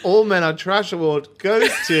 And the All Men Are Trash award goes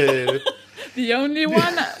to the only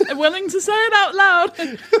one willing to say it out loud.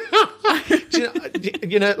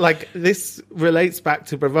 you know, like, this relates back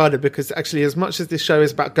to Bravada, because actually, as much as this show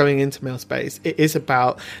is about going into male space, it is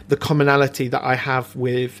about the commonality that I have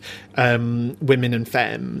with women and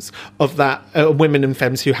femmes, of that women and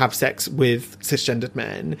femmes who have sex with cisgendered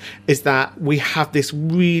men, is that we have this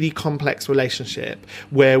really complex relationship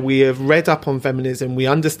where we have read up on feminism, we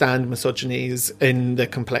understand misogynies in the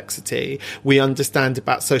complexity, we understand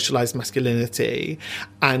about socialized masculinity,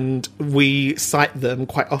 and we cite them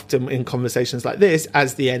quite often in conversations like this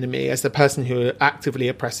as the enemy, as the person who actively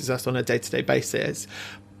oppresses us on a day-to-day basis.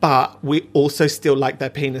 But we also still like their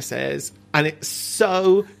penises. And it's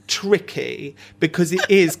so tricky because it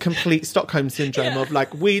is complete Stockholm syndrome of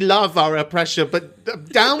like, we love our oppression, but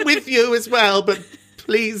down with you as well. But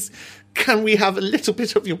please, can we have a little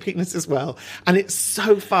bit of your penis as well? And it's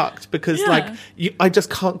so fucked because I just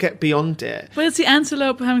can't get beyond it. But it's the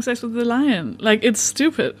antelope having sex with the lion. Like, it's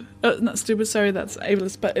stupid. Not stupid, sorry, that's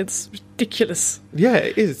ableist, but it's ridiculous. Yeah,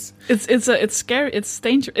 it is. It's scary. It's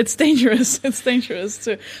dangerous. It's dangerous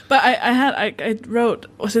too. But I wrote,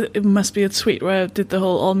 it must be a tweet where I did the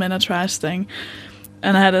whole all men are trash thing.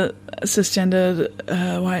 And I had a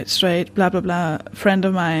cisgendered, white, straight, blah, blah, blah, friend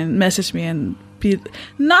of mine message me and be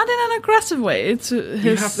not in an aggressive way to his.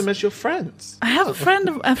 You have them as your friends. I have a friend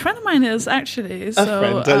of mine is actually a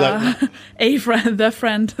friend. The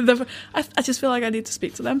friend. I just feel like I need to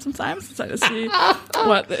speak to them sometimes to see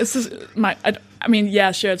what this is. I mean,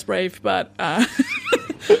 yeah, sure, it's brave, but I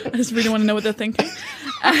just really want to know what they're thinking.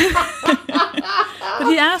 But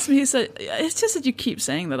he asked me. He said, "It's just that you keep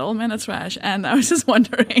saying that all men are trash," and I was just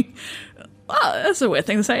wondering. Well, that's a weird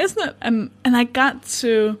thing to say, isn't it? And I got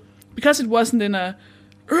to. Because it wasn't in a,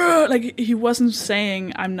 like, he wasn't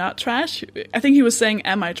saying I'm not trash. I think he was saying,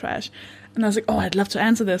 am I trash? And I was like, oh, I'd love to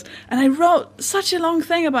answer this. And I wrote such a long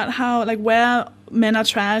thing about how, like, where men are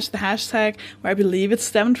trash, the hashtag, where I believe it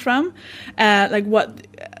stemmed from. Like,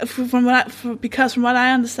 because from what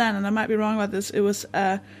I understand, and I might be wrong about this, it was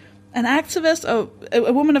an activist, or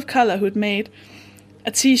a woman of color who had made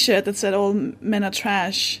a T-shirt that said all men are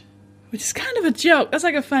trash, which is kind of a joke. That's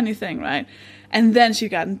like a funny thing, right? And then she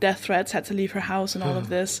got death threats, had to leave her house and all of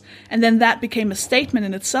this. And then that became a statement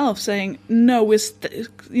in itself saying, no, we're,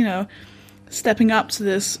 stepping up to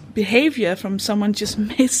this behavior from someone just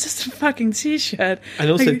made just a fucking T-shirt.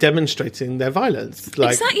 And also demonstrating their violence.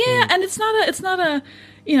 Like, exactly, yeah, and it's not a,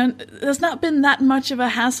 there's not been that much of a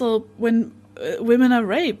hassle when women are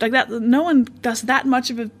raped. Like that, no one does that much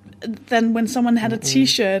of it than when someone had a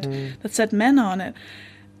T-shirt that said men on it.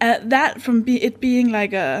 That from it being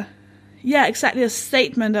like a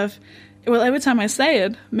statement of, well, every time I say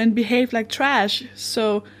it, men behave like trash.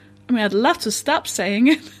 So, I mean, I'd love to stop saying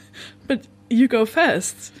it, but you go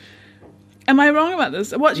first. Am I wrong about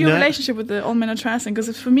this? What's your relationship with the all men are trash thing?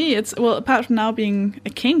 Because for me, it's, well, apart from now being a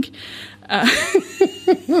kink,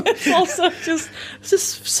 it's also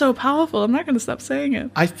just so powerful. I'm not going to stop saying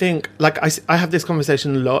it. I think, like, I have this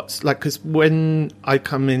conversation a lot, like, because when I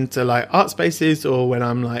come into, like, art spaces or when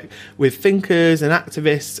I'm, like, with thinkers and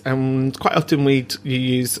activists, and quite often you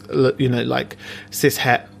use, like,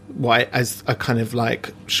 cis-het white as a kind of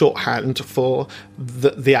like shorthand for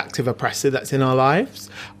the active oppressor that's in our lives,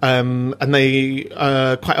 and they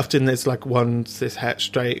quite often there's like one cis-het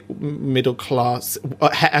straight middle class,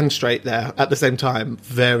 het and straight there at the same time,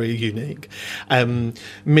 very unique,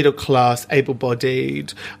 middle class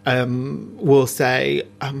able-bodied, will say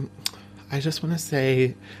I just want to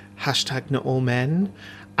say hashtag not all men.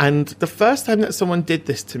 And the first time that someone did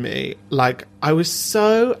this to me, like, I was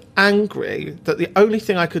so angry that the only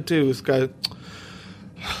thing I could do was go...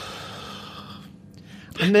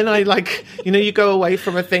 And then I, like, you go away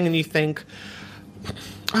from a thing and you think,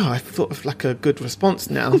 oh, I thought of, like, a good response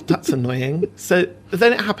now. That's annoying. So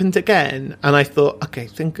then it happened again, and I thought, okay,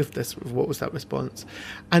 think of this. What was that response?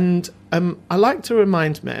 And I like to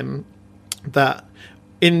remind men that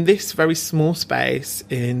in this very small space,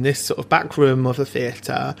 in this sort of back room of a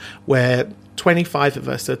theatre, where 25 of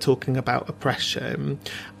us are talking about oppression,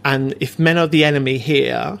 and if men are the enemy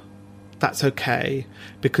here, that's okay,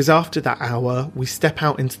 because after that hour, we step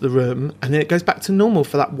out into the room, and then it goes back to normal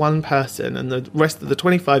for that one person, and the rest of the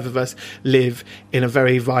 25 of us live in a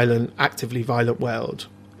very violent, actively violent world.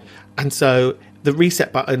 And so the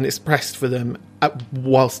reset button is pressed for them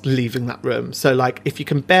whilst leaving that room. So, like, if you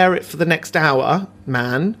can bear it for the next hour,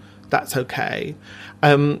 man, that's okay.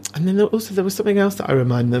 And then there was something else that I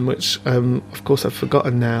remind them, which, of course, I've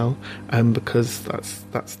forgotten now, because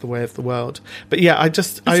that's the way of the world. But yeah,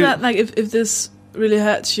 that like if this really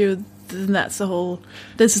hurts you, then that's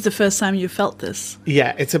this is the first time you felt this.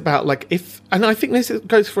 Yeah, it's about, like, and I think this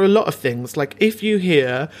goes for a lot of things. Like, if you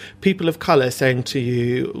hear people of colour saying to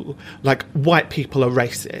you, like, white people are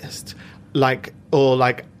racist, like, or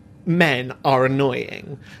like, men are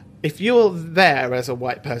annoying, if you're there as a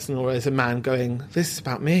white person or as a man going, this is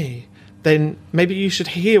about me, then maybe you should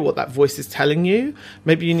hear what that voice is telling you.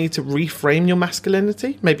 Maybe you need to reframe your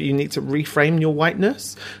masculinity. Maybe you need to reframe your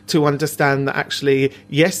whiteness to understand that actually,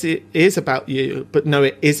 yes, it is about you, but no,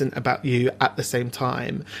 it isn't about you at the same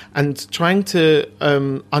time. And trying to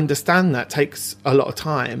understand that takes a lot of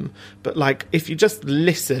time. But, like, if you just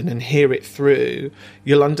listen and hear it through,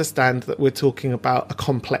 you'll understand that we're talking about a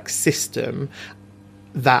complex system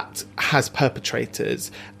that has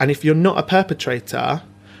perpetrators. And if you're not a perpetrator,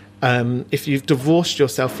 if you've divorced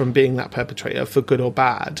yourself from being that perpetrator for good or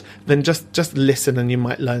bad, then just listen and you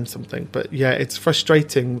might learn something. But yeah, it's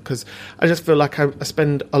frustrating because I just feel like I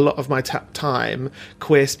spend a lot of my time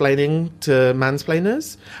queer-splaining to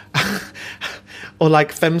mansplainers or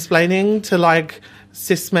like femme-splaining to like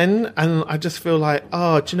cis men, and I just feel like,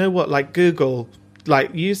 oh, do you know what, like, Google,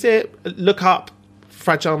 like, use it, look up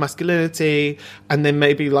fragile masculinity, and then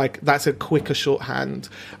maybe, like, that's a quicker shorthand.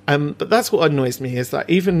 But that's what annoys me, is that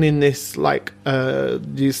even in this, like,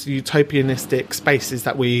 these utopianistic spaces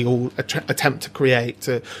that we all attempt to create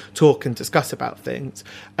to talk and discuss about things,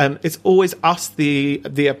 it's always us,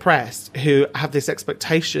 the oppressed, who have this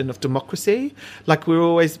expectation of democracy. Like, we'll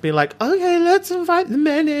always be like, okay, let's invite the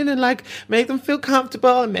men in and, like, make them feel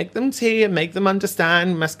comfortable and make them tea and make them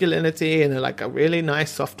understand masculinity in a really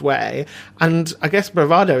nice, soft way. And I guess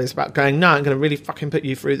bravado is about going, no, I'm going to really fucking put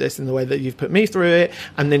you through this in the way that you've put me through it,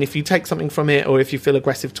 and then if you take something from it or if you feel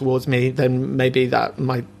aggressive towards me, then maybe that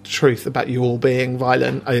my truth about you all being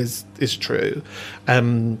violent is true.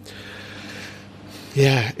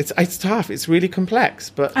 Yeah, it's tough. It's really complex,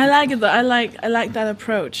 but I like it though. I like that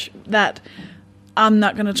approach. That I'm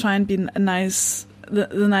not gonna try and be the nice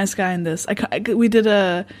guy in this.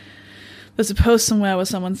 There's a post somewhere where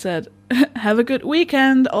someone said, "Have a good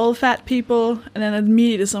weekend, all fat people," and then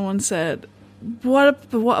immediately someone said, "What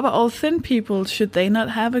about all thin people? Should they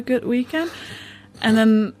not have a good weekend?" And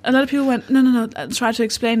then a lot of people went, no, and tried to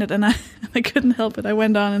explain it, and I couldn't help it. I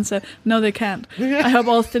went on and said, no, they can't. I hope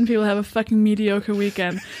all thin people have a fucking mediocre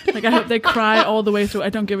weekend. Like, I hope they cry all the way through. I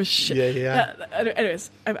don't give a shit. Yeah.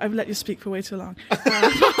 Anyways, I've let you speak for way too long.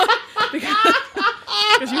 Because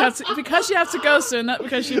you have to go soon, not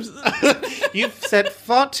because You've said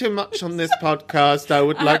far too much on this podcast. I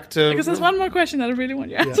would like to... Because there's one more question that I really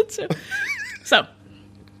want your answer to. So,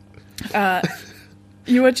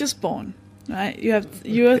 you were just born. Right,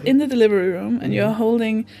 you're in the delivery room and you're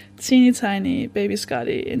holding teeny tiny baby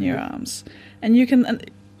Scotty in your arms, and you can.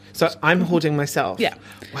 So I'm holding myself. Yeah.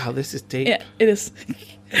 Wow, this is deep. Yeah, it is.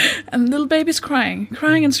 And little baby's crying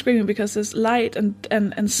and screaming because there's light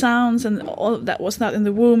and sounds and all of that was not in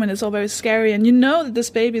the womb, and it's all very scary. And you know that this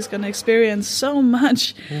baby is going to experience so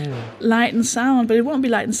much light and sound, but it won't be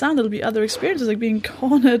light and sound. It'll be other experiences, like being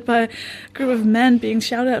cornered by a group of men, being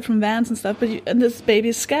shouted at from vans and stuff. And this baby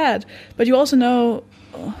is scared. But you also know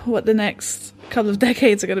what the next couple of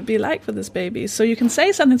decades are going to be like for this baby. So you can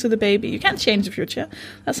say something to the baby. You can't change the future.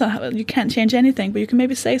 That's not how, you can't change anything, but you can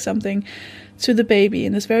maybe say something to the baby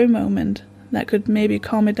in this very moment that could maybe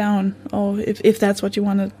calm it down, or if that's what you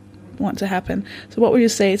want to happen. So what would you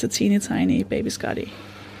say to teeny tiny baby Scotty?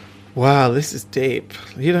 Wow, this is deep.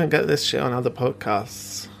 You don't get this shit on other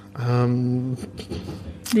podcasts.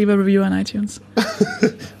 Leave a review on iTunes.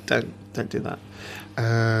 Don't do that.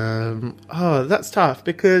 That's tough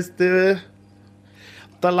because the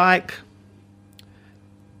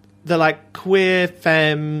queer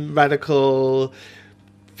femme radical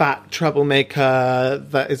fat troublemaker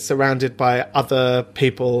that is surrounded by other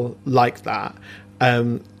people like that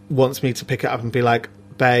wants me to pick it up and be like,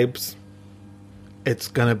 babes, it's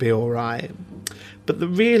gonna be all right. But the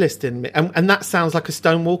realist in me, and that sounds like a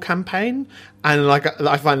Stonewall campaign, and like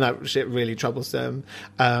I find that shit really troublesome.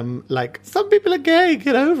 Like, some people are gay,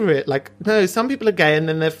 get over it. Like, no, some people are gay and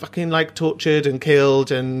then they're fucking like tortured and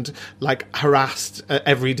killed and like harassed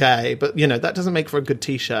every day. But you know, that doesn't make for a good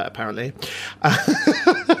t-shirt apparently.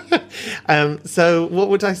 So what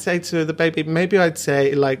would I say to the baby? Maybe I'd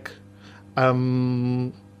say like,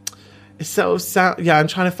 it's sort of I'm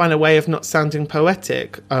trying to find a way of not sounding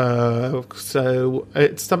poetic. So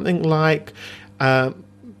it's something like,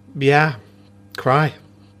 cry.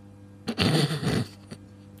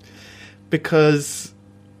 Because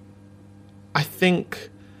I think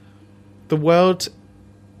the world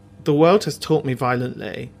has taught me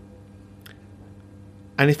violently.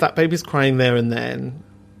 And if that baby's crying there and then,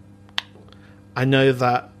 I know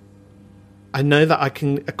that I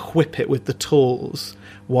can equip it with the tools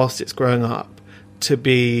whilst it's growing up to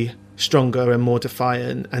be stronger and more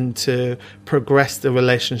defiant and to progress the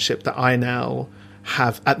relationship that I now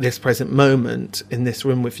have at this present moment in this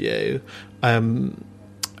room with you, and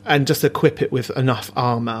just equip it with enough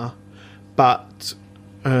armour. But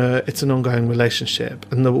it's an ongoing relationship,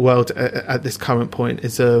 and the world at this current point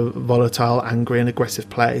is a volatile, angry and aggressive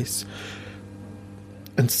place.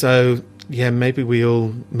 And so maybe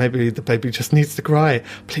the baby just needs to cry.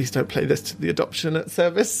 Please don't play this to the adoption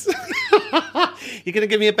service. You're going to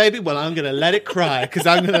give me a baby? Well, I'm going to let it cry because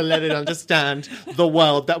I'm going to let it understand the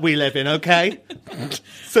world that we live in, okay?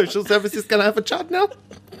 Social service is going to have a child now?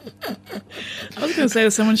 I was going to say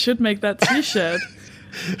that someone should make that t-shirt.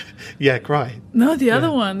 Yeah, cry. No, the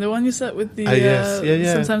other one. The one you said with the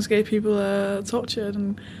yes. sometimes gay people are tortured.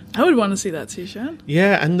 And I would want to see that t-shirt.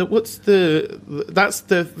 Yeah, and that's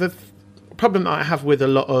the problem that I have with a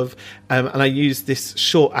lot of, and I use this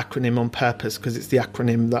short acronym on purpose because it's the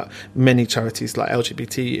acronym that many charities like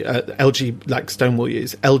like Stonewall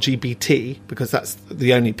use, LGBT, because that's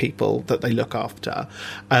the only people that they look after,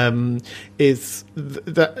 is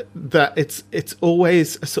that it's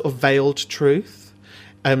always a sort of veiled truth.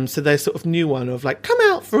 So there's sort of new one of like, come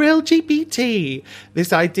out for LGBT.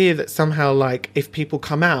 This idea that somehow like if people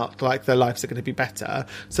come out, like their lives are going to be better.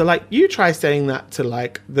 So like you try saying that to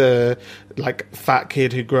like the like fat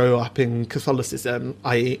kid who grew up in Catholicism,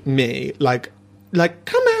 i.e. me, like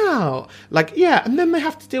come out. Like, yeah, and then they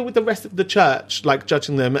have to deal with the rest of the church, like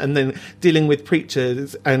judging them, and then dealing with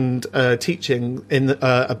preachers and teaching in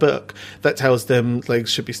a book that tells them they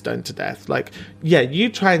should be stoned to death. Like, yeah, you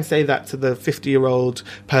try and say that to the 50-year-old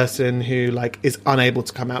person who like is unable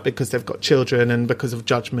to come out because they've got children and because of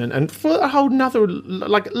judgment, and for a whole nother,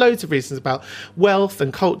 like, loads of reasons about wealth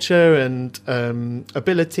and culture and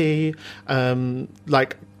ability,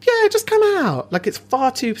 like, yeah, just come out. Like, it's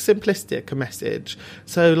far too simplistic a message.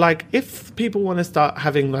 So, like, if people want to start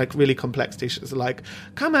having, like, really complex t-shirts, like,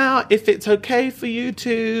 come out if it's okay for you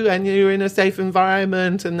to, and you're in a safe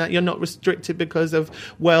environment, and that you're not restricted because of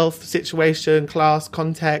wealth, situation, class,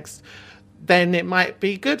 context, then it might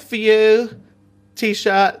be good for you.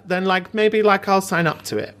 T-shirt, then like maybe like I'll sign up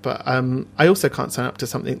to it, but I also can't sign up to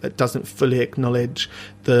something that doesn't fully acknowledge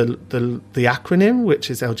the acronym,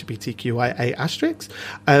 which is LGBTQIA asterisk.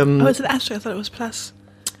 Oh, it's an asterisk. I thought it was plus.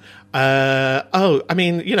 I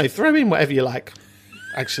mean, you know, throw in whatever you like.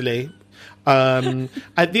 Actually, the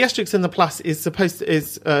asterisk and the plus is supposed to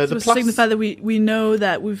the plus signify that we know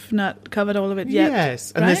that we've not covered all of it yet.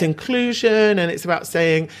 Yes, and right? There's inclusion, and it's about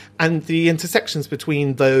saying, and the intersections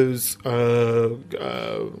between those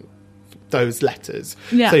letters.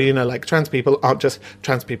 Yeah. So, you know, like, trans people aren't just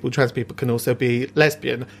trans people. Trans people can also be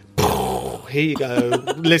lesbian. Here you go.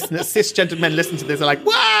 Listeners, cisgender men listen to this and are like,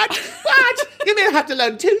 what? You mean I have to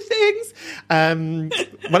learn two things?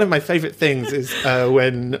 One of my favourite things is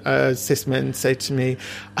when cis men say to me,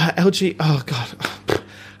 LG, oh God,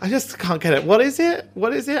 I just can't get it. What is it?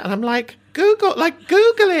 And I'm like, Google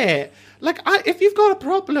it. Like, if you've got a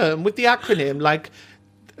problem with the acronym, like,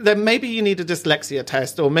 then maybe you need a dyslexia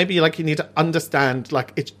test, or maybe like you need to understand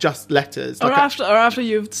like it's just letters. Or after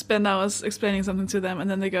you've spent hours explaining something to them, and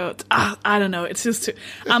then they go, I don't know, it's just too,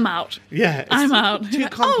 I'm out. Yeah, I'm out. Too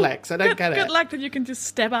complex. I don't get it. Good luck that you can just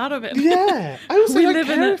step out of it. Yeah, I also We don't live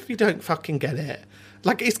in care it. if you don't fucking get it.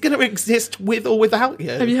 Like, it's going to exist with or without you.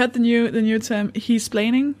 Have you heard the new term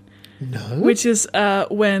he's-plaining? No. Which is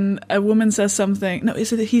when a woman says something. No,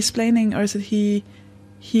 is it he's-plaining or is it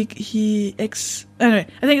anyway,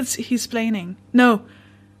 I think it's he's-plaining. No.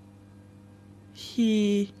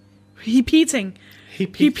 He-peating.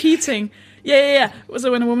 He-peating. Yeah.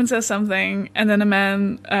 So when a woman says something and then a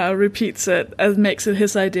man repeats it and makes it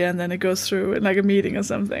his idea, and then it goes through in like a meeting or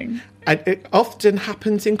something. And it often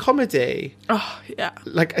happens in comedy. Oh, yeah.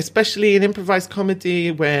 Like, especially in improvised comedy,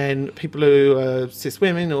 when people who are cis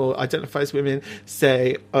women or identify as women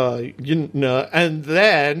say, you know, and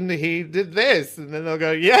then he did this. And then they'll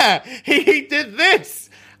go, yeah, he did this.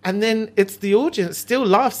 And then it's the audience still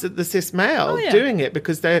laughs at the cis male doing it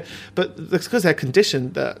because they're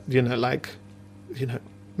conditioned that, you know, like, you know,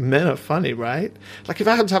 men are funny, right? Like, if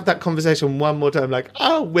I had to have that conversation one more time, like,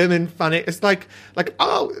 oh, women funny. It's like,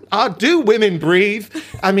 oh, do women breathe?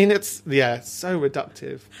 I mean, it's, so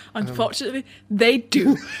reductive. Unfortunately, they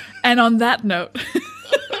do. And on that note,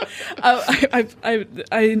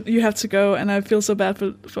 you have to go, and I feel so bad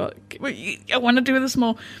for I want to do this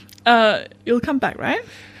more. You'll come back, right?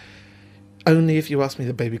 Only if you ask me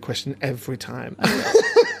the baby question every time.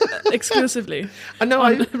 Exclusively. I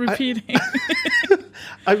know. Repeating.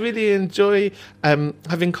 I really enjoy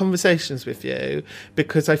having conversations with you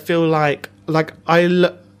because I feel like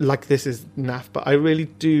this is naff, but I really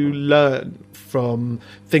do learn from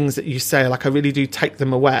things that you say. Like, I really do take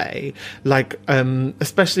them away. Like,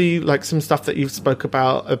 especially like some stuff that you've spoke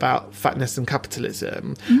about fatness and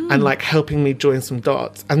capitalism, and like helping me join some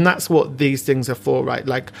dots. And that's what these things are for, right?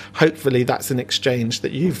 Like, hopefully that's an exchange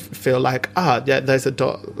that you feel like, there's a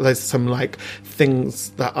dot, there's some like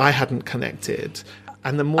things that I hadn't connected.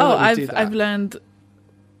 And the more that we do that, I've learned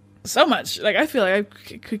so much. Like, I feel like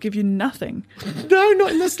I could give you nothing. No,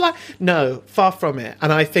 not in the slightest. No, far from it.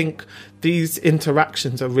 And I think these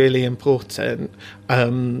interactions are really important.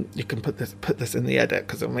 You can put this in the edit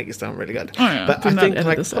because it'll make you sound really good. Oh, yeah. But I think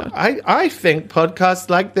I think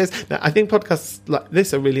podcasts like this. Now, I think podcasts like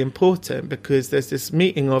this are really important because there's this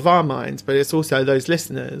meeting of our minds, but it's also those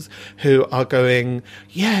listeners who are going,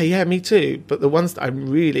 yeah, me too. But the ones that I'm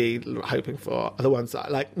really hoping for are the ones that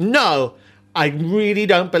are like, no, I really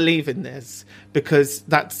don't believe in this, because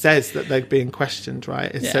that says that they're being questioned,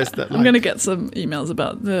 right? It says that, like, I'm going to get some emails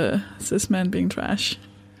about the cis men being trash.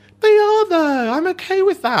 They are, though. I'm okay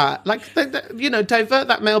with that. Like, you know, divert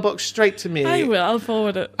that mailbox straight to me. I will. I'll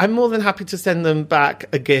forward it. I'm more than happy to send them back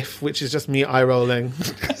a GIF, which is just me eye-rolling.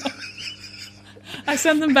 I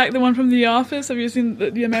sent them back the one from The Office. Have you seen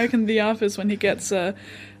the American The Office when he gets from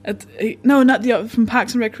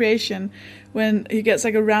Parks and Recreation, when he gets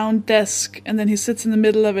like a round desk and then he sits in the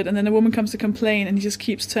middle of it and then a woman comes to complain and he just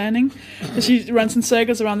keeps turning. And she runs in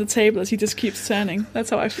circles around the table as he just keeps turning. That's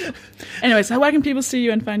how I feel. Anyways, how can people see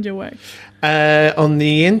you and find your work? On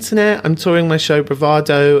the internet, I'm touring my show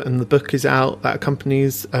Bravado, and the book is out that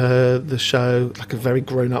accompanies the show, like a very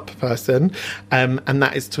grown-up person, and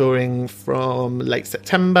that is touring from late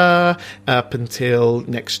September up until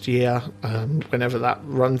next year, whenever that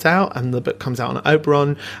runs out, and the book comes out on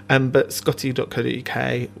Oberon. But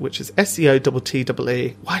scotty.co.uk, which is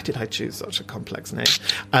SCOTTEE. Why did I choose such a complex name?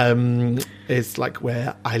 Is like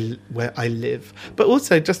where I live, but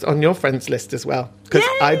also just on your friends list as well, because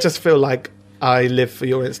I just feel like I live for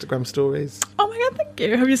your Instagram stories. Oh my god, thank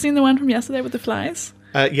you. Have you seen the one from yesterday with the flies?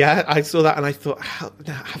 Yeah, I saw that and I thought,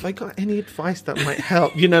 have I got any advice that might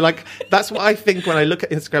help? You know, like, that's what I think when I look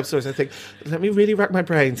at Instagram stories. I think, let me really rack my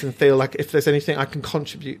brains and feel like if there's anything I can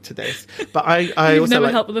contribute to this. But I You've also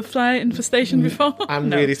never helped with a fly infestation before?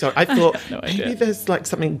 I'm really sorry. I thought no maybe idea. there's like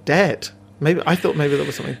something dead. I thought maybe there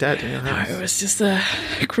was something dead in your house. No, it was just a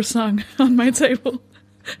croissant on my table.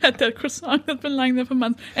 Had that croissant that's been lying there for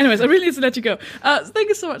months. Anyways, I really need to let you go. Thank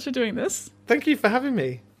you so much for doing this. Thank you for having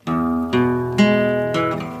me.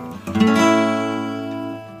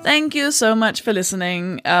 Thank you so much for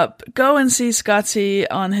listening. Go and see Scotty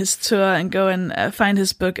on his tour and go and find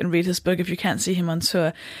his book and read his book if you can't see him on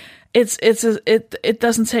tour. It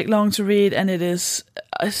doesn't take long to read, and it is,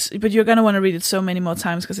 but you're going to want to read it so many more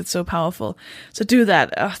times because it's so powerful. So do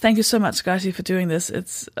that. Thank you so much, Scotty, for doing this.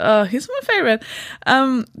 He's my favorite.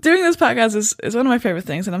 Doing this podcast is one of my favorite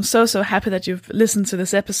things, and I'm so happy that you've listened to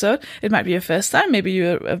this episode. It might be your first time, maybe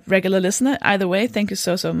you're a regular listener. Either way, thank you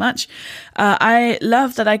so much. I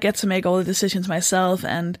love that I get to make all the decisions myself,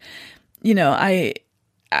 and you know, I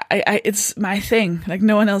it's my thing, like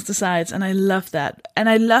no one else decides, and I love that. And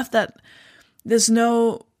I love that there's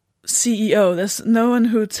no CEO, there's no one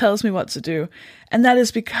who tells me what to do. And that is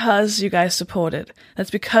because you guys support it.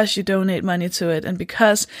 That's because you donate money to it, and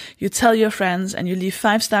because you tell your friends and you leave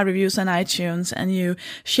 5-star reviews on iTunes and you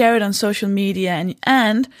share it on social media,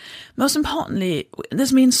 and most importantly,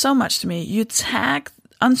 this means so much to me, you tag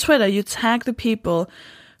on Twitter, you tag the people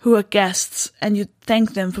who are guests and you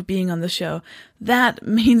thank them for being on the show. That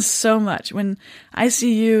means so much. When I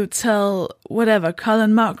see you tell whatever,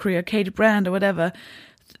 Colin Mockery or Katie Brand or whatever,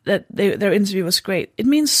 that their interview was great, it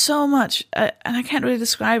means so much. And I can't really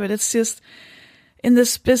describe it. It's just, in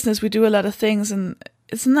this business we do a lot of things, and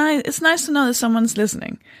it's nice to know that someone's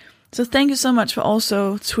listening. So thank you so much for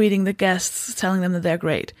also tweeting the guests, telling them that they're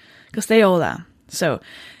great, because they all are. So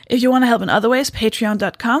if you want to help in other ways,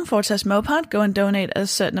 patreon.com/Mopod. Go and donate a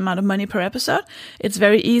certain amount of money per episode. It's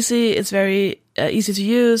very easy. It's very easy to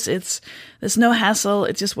use. There's no hassle.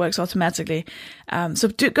 It just works automatically. So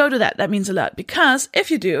go do that. That means a lot, because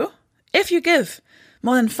if you give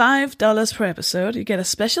more than $5 per episode, you get a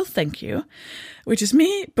special thank you, which is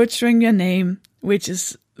me butchering your name, which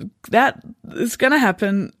is going to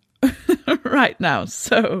happen right now.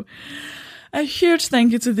 So a huge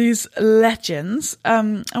thank you to these legends.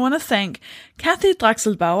 I want to thank Kathy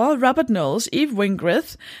Draxelbauer, Robert Knowles, Eve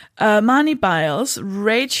Wingrith, Marnie Biles,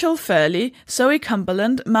 Rachel Furley, Zoe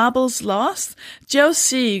Cumberland, Marbles Lost, Joe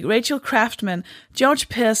Sieg, Rachel Craftman, George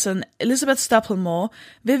Pearson, Elizabeth Stoppelmore,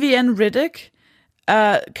 Vivienne Riddick,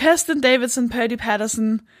 Kirsten Davidson, Purdy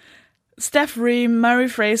Patterson, Steph Ream, Murray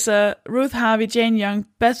Fraser, Ruth Harvey, Jane Young,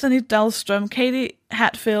 Bethany Dahlstrom, Katie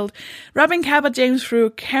Hatfield, Robin Cabot, James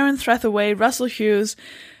Frew, Karen Threathaway, Russell Hughes,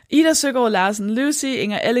 Ida Søgaard Larsen, Lucy,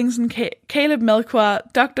 Inger Ellingsen, Caleb Melchior,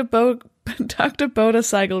 Dr.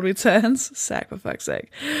 Bodacycle returns. Sack, for fuck's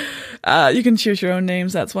sake. You can choose your own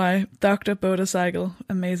names, that's why. Dr. Bodacycle,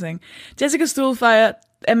 amazing. Jessica Stuhlfire,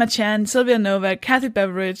 Emma Chan, Sylvia Novak, Kathy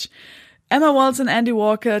Beveridge, Emma Walton, Andy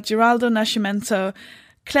Walker, Geraldo Nascimento,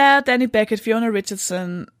 Claire, Danny Beckett, Fiona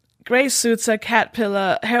Richardson, Grace Suter, Kat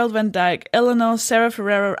Pillar, Harold Van Dyke, Eleanor, Sarah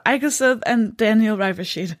Ferrero, Ikerseth, and Daniel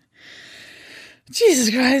Riversheet.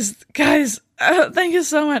 Jesus Christ, guys, thank you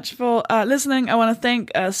so much for listening. I want to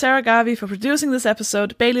thank Sarah Garvey for producing this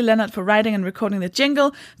episode, Bailey Leonard for writing and recording the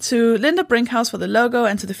jingle, to Linda Brinkhouse for the logo,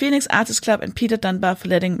 and to the Phoenix Artists Club and Peter Dunbar for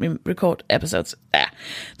letting me record episodes.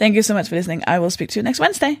 Thank you so much for listening. I will speak to you next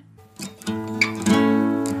Wednesday.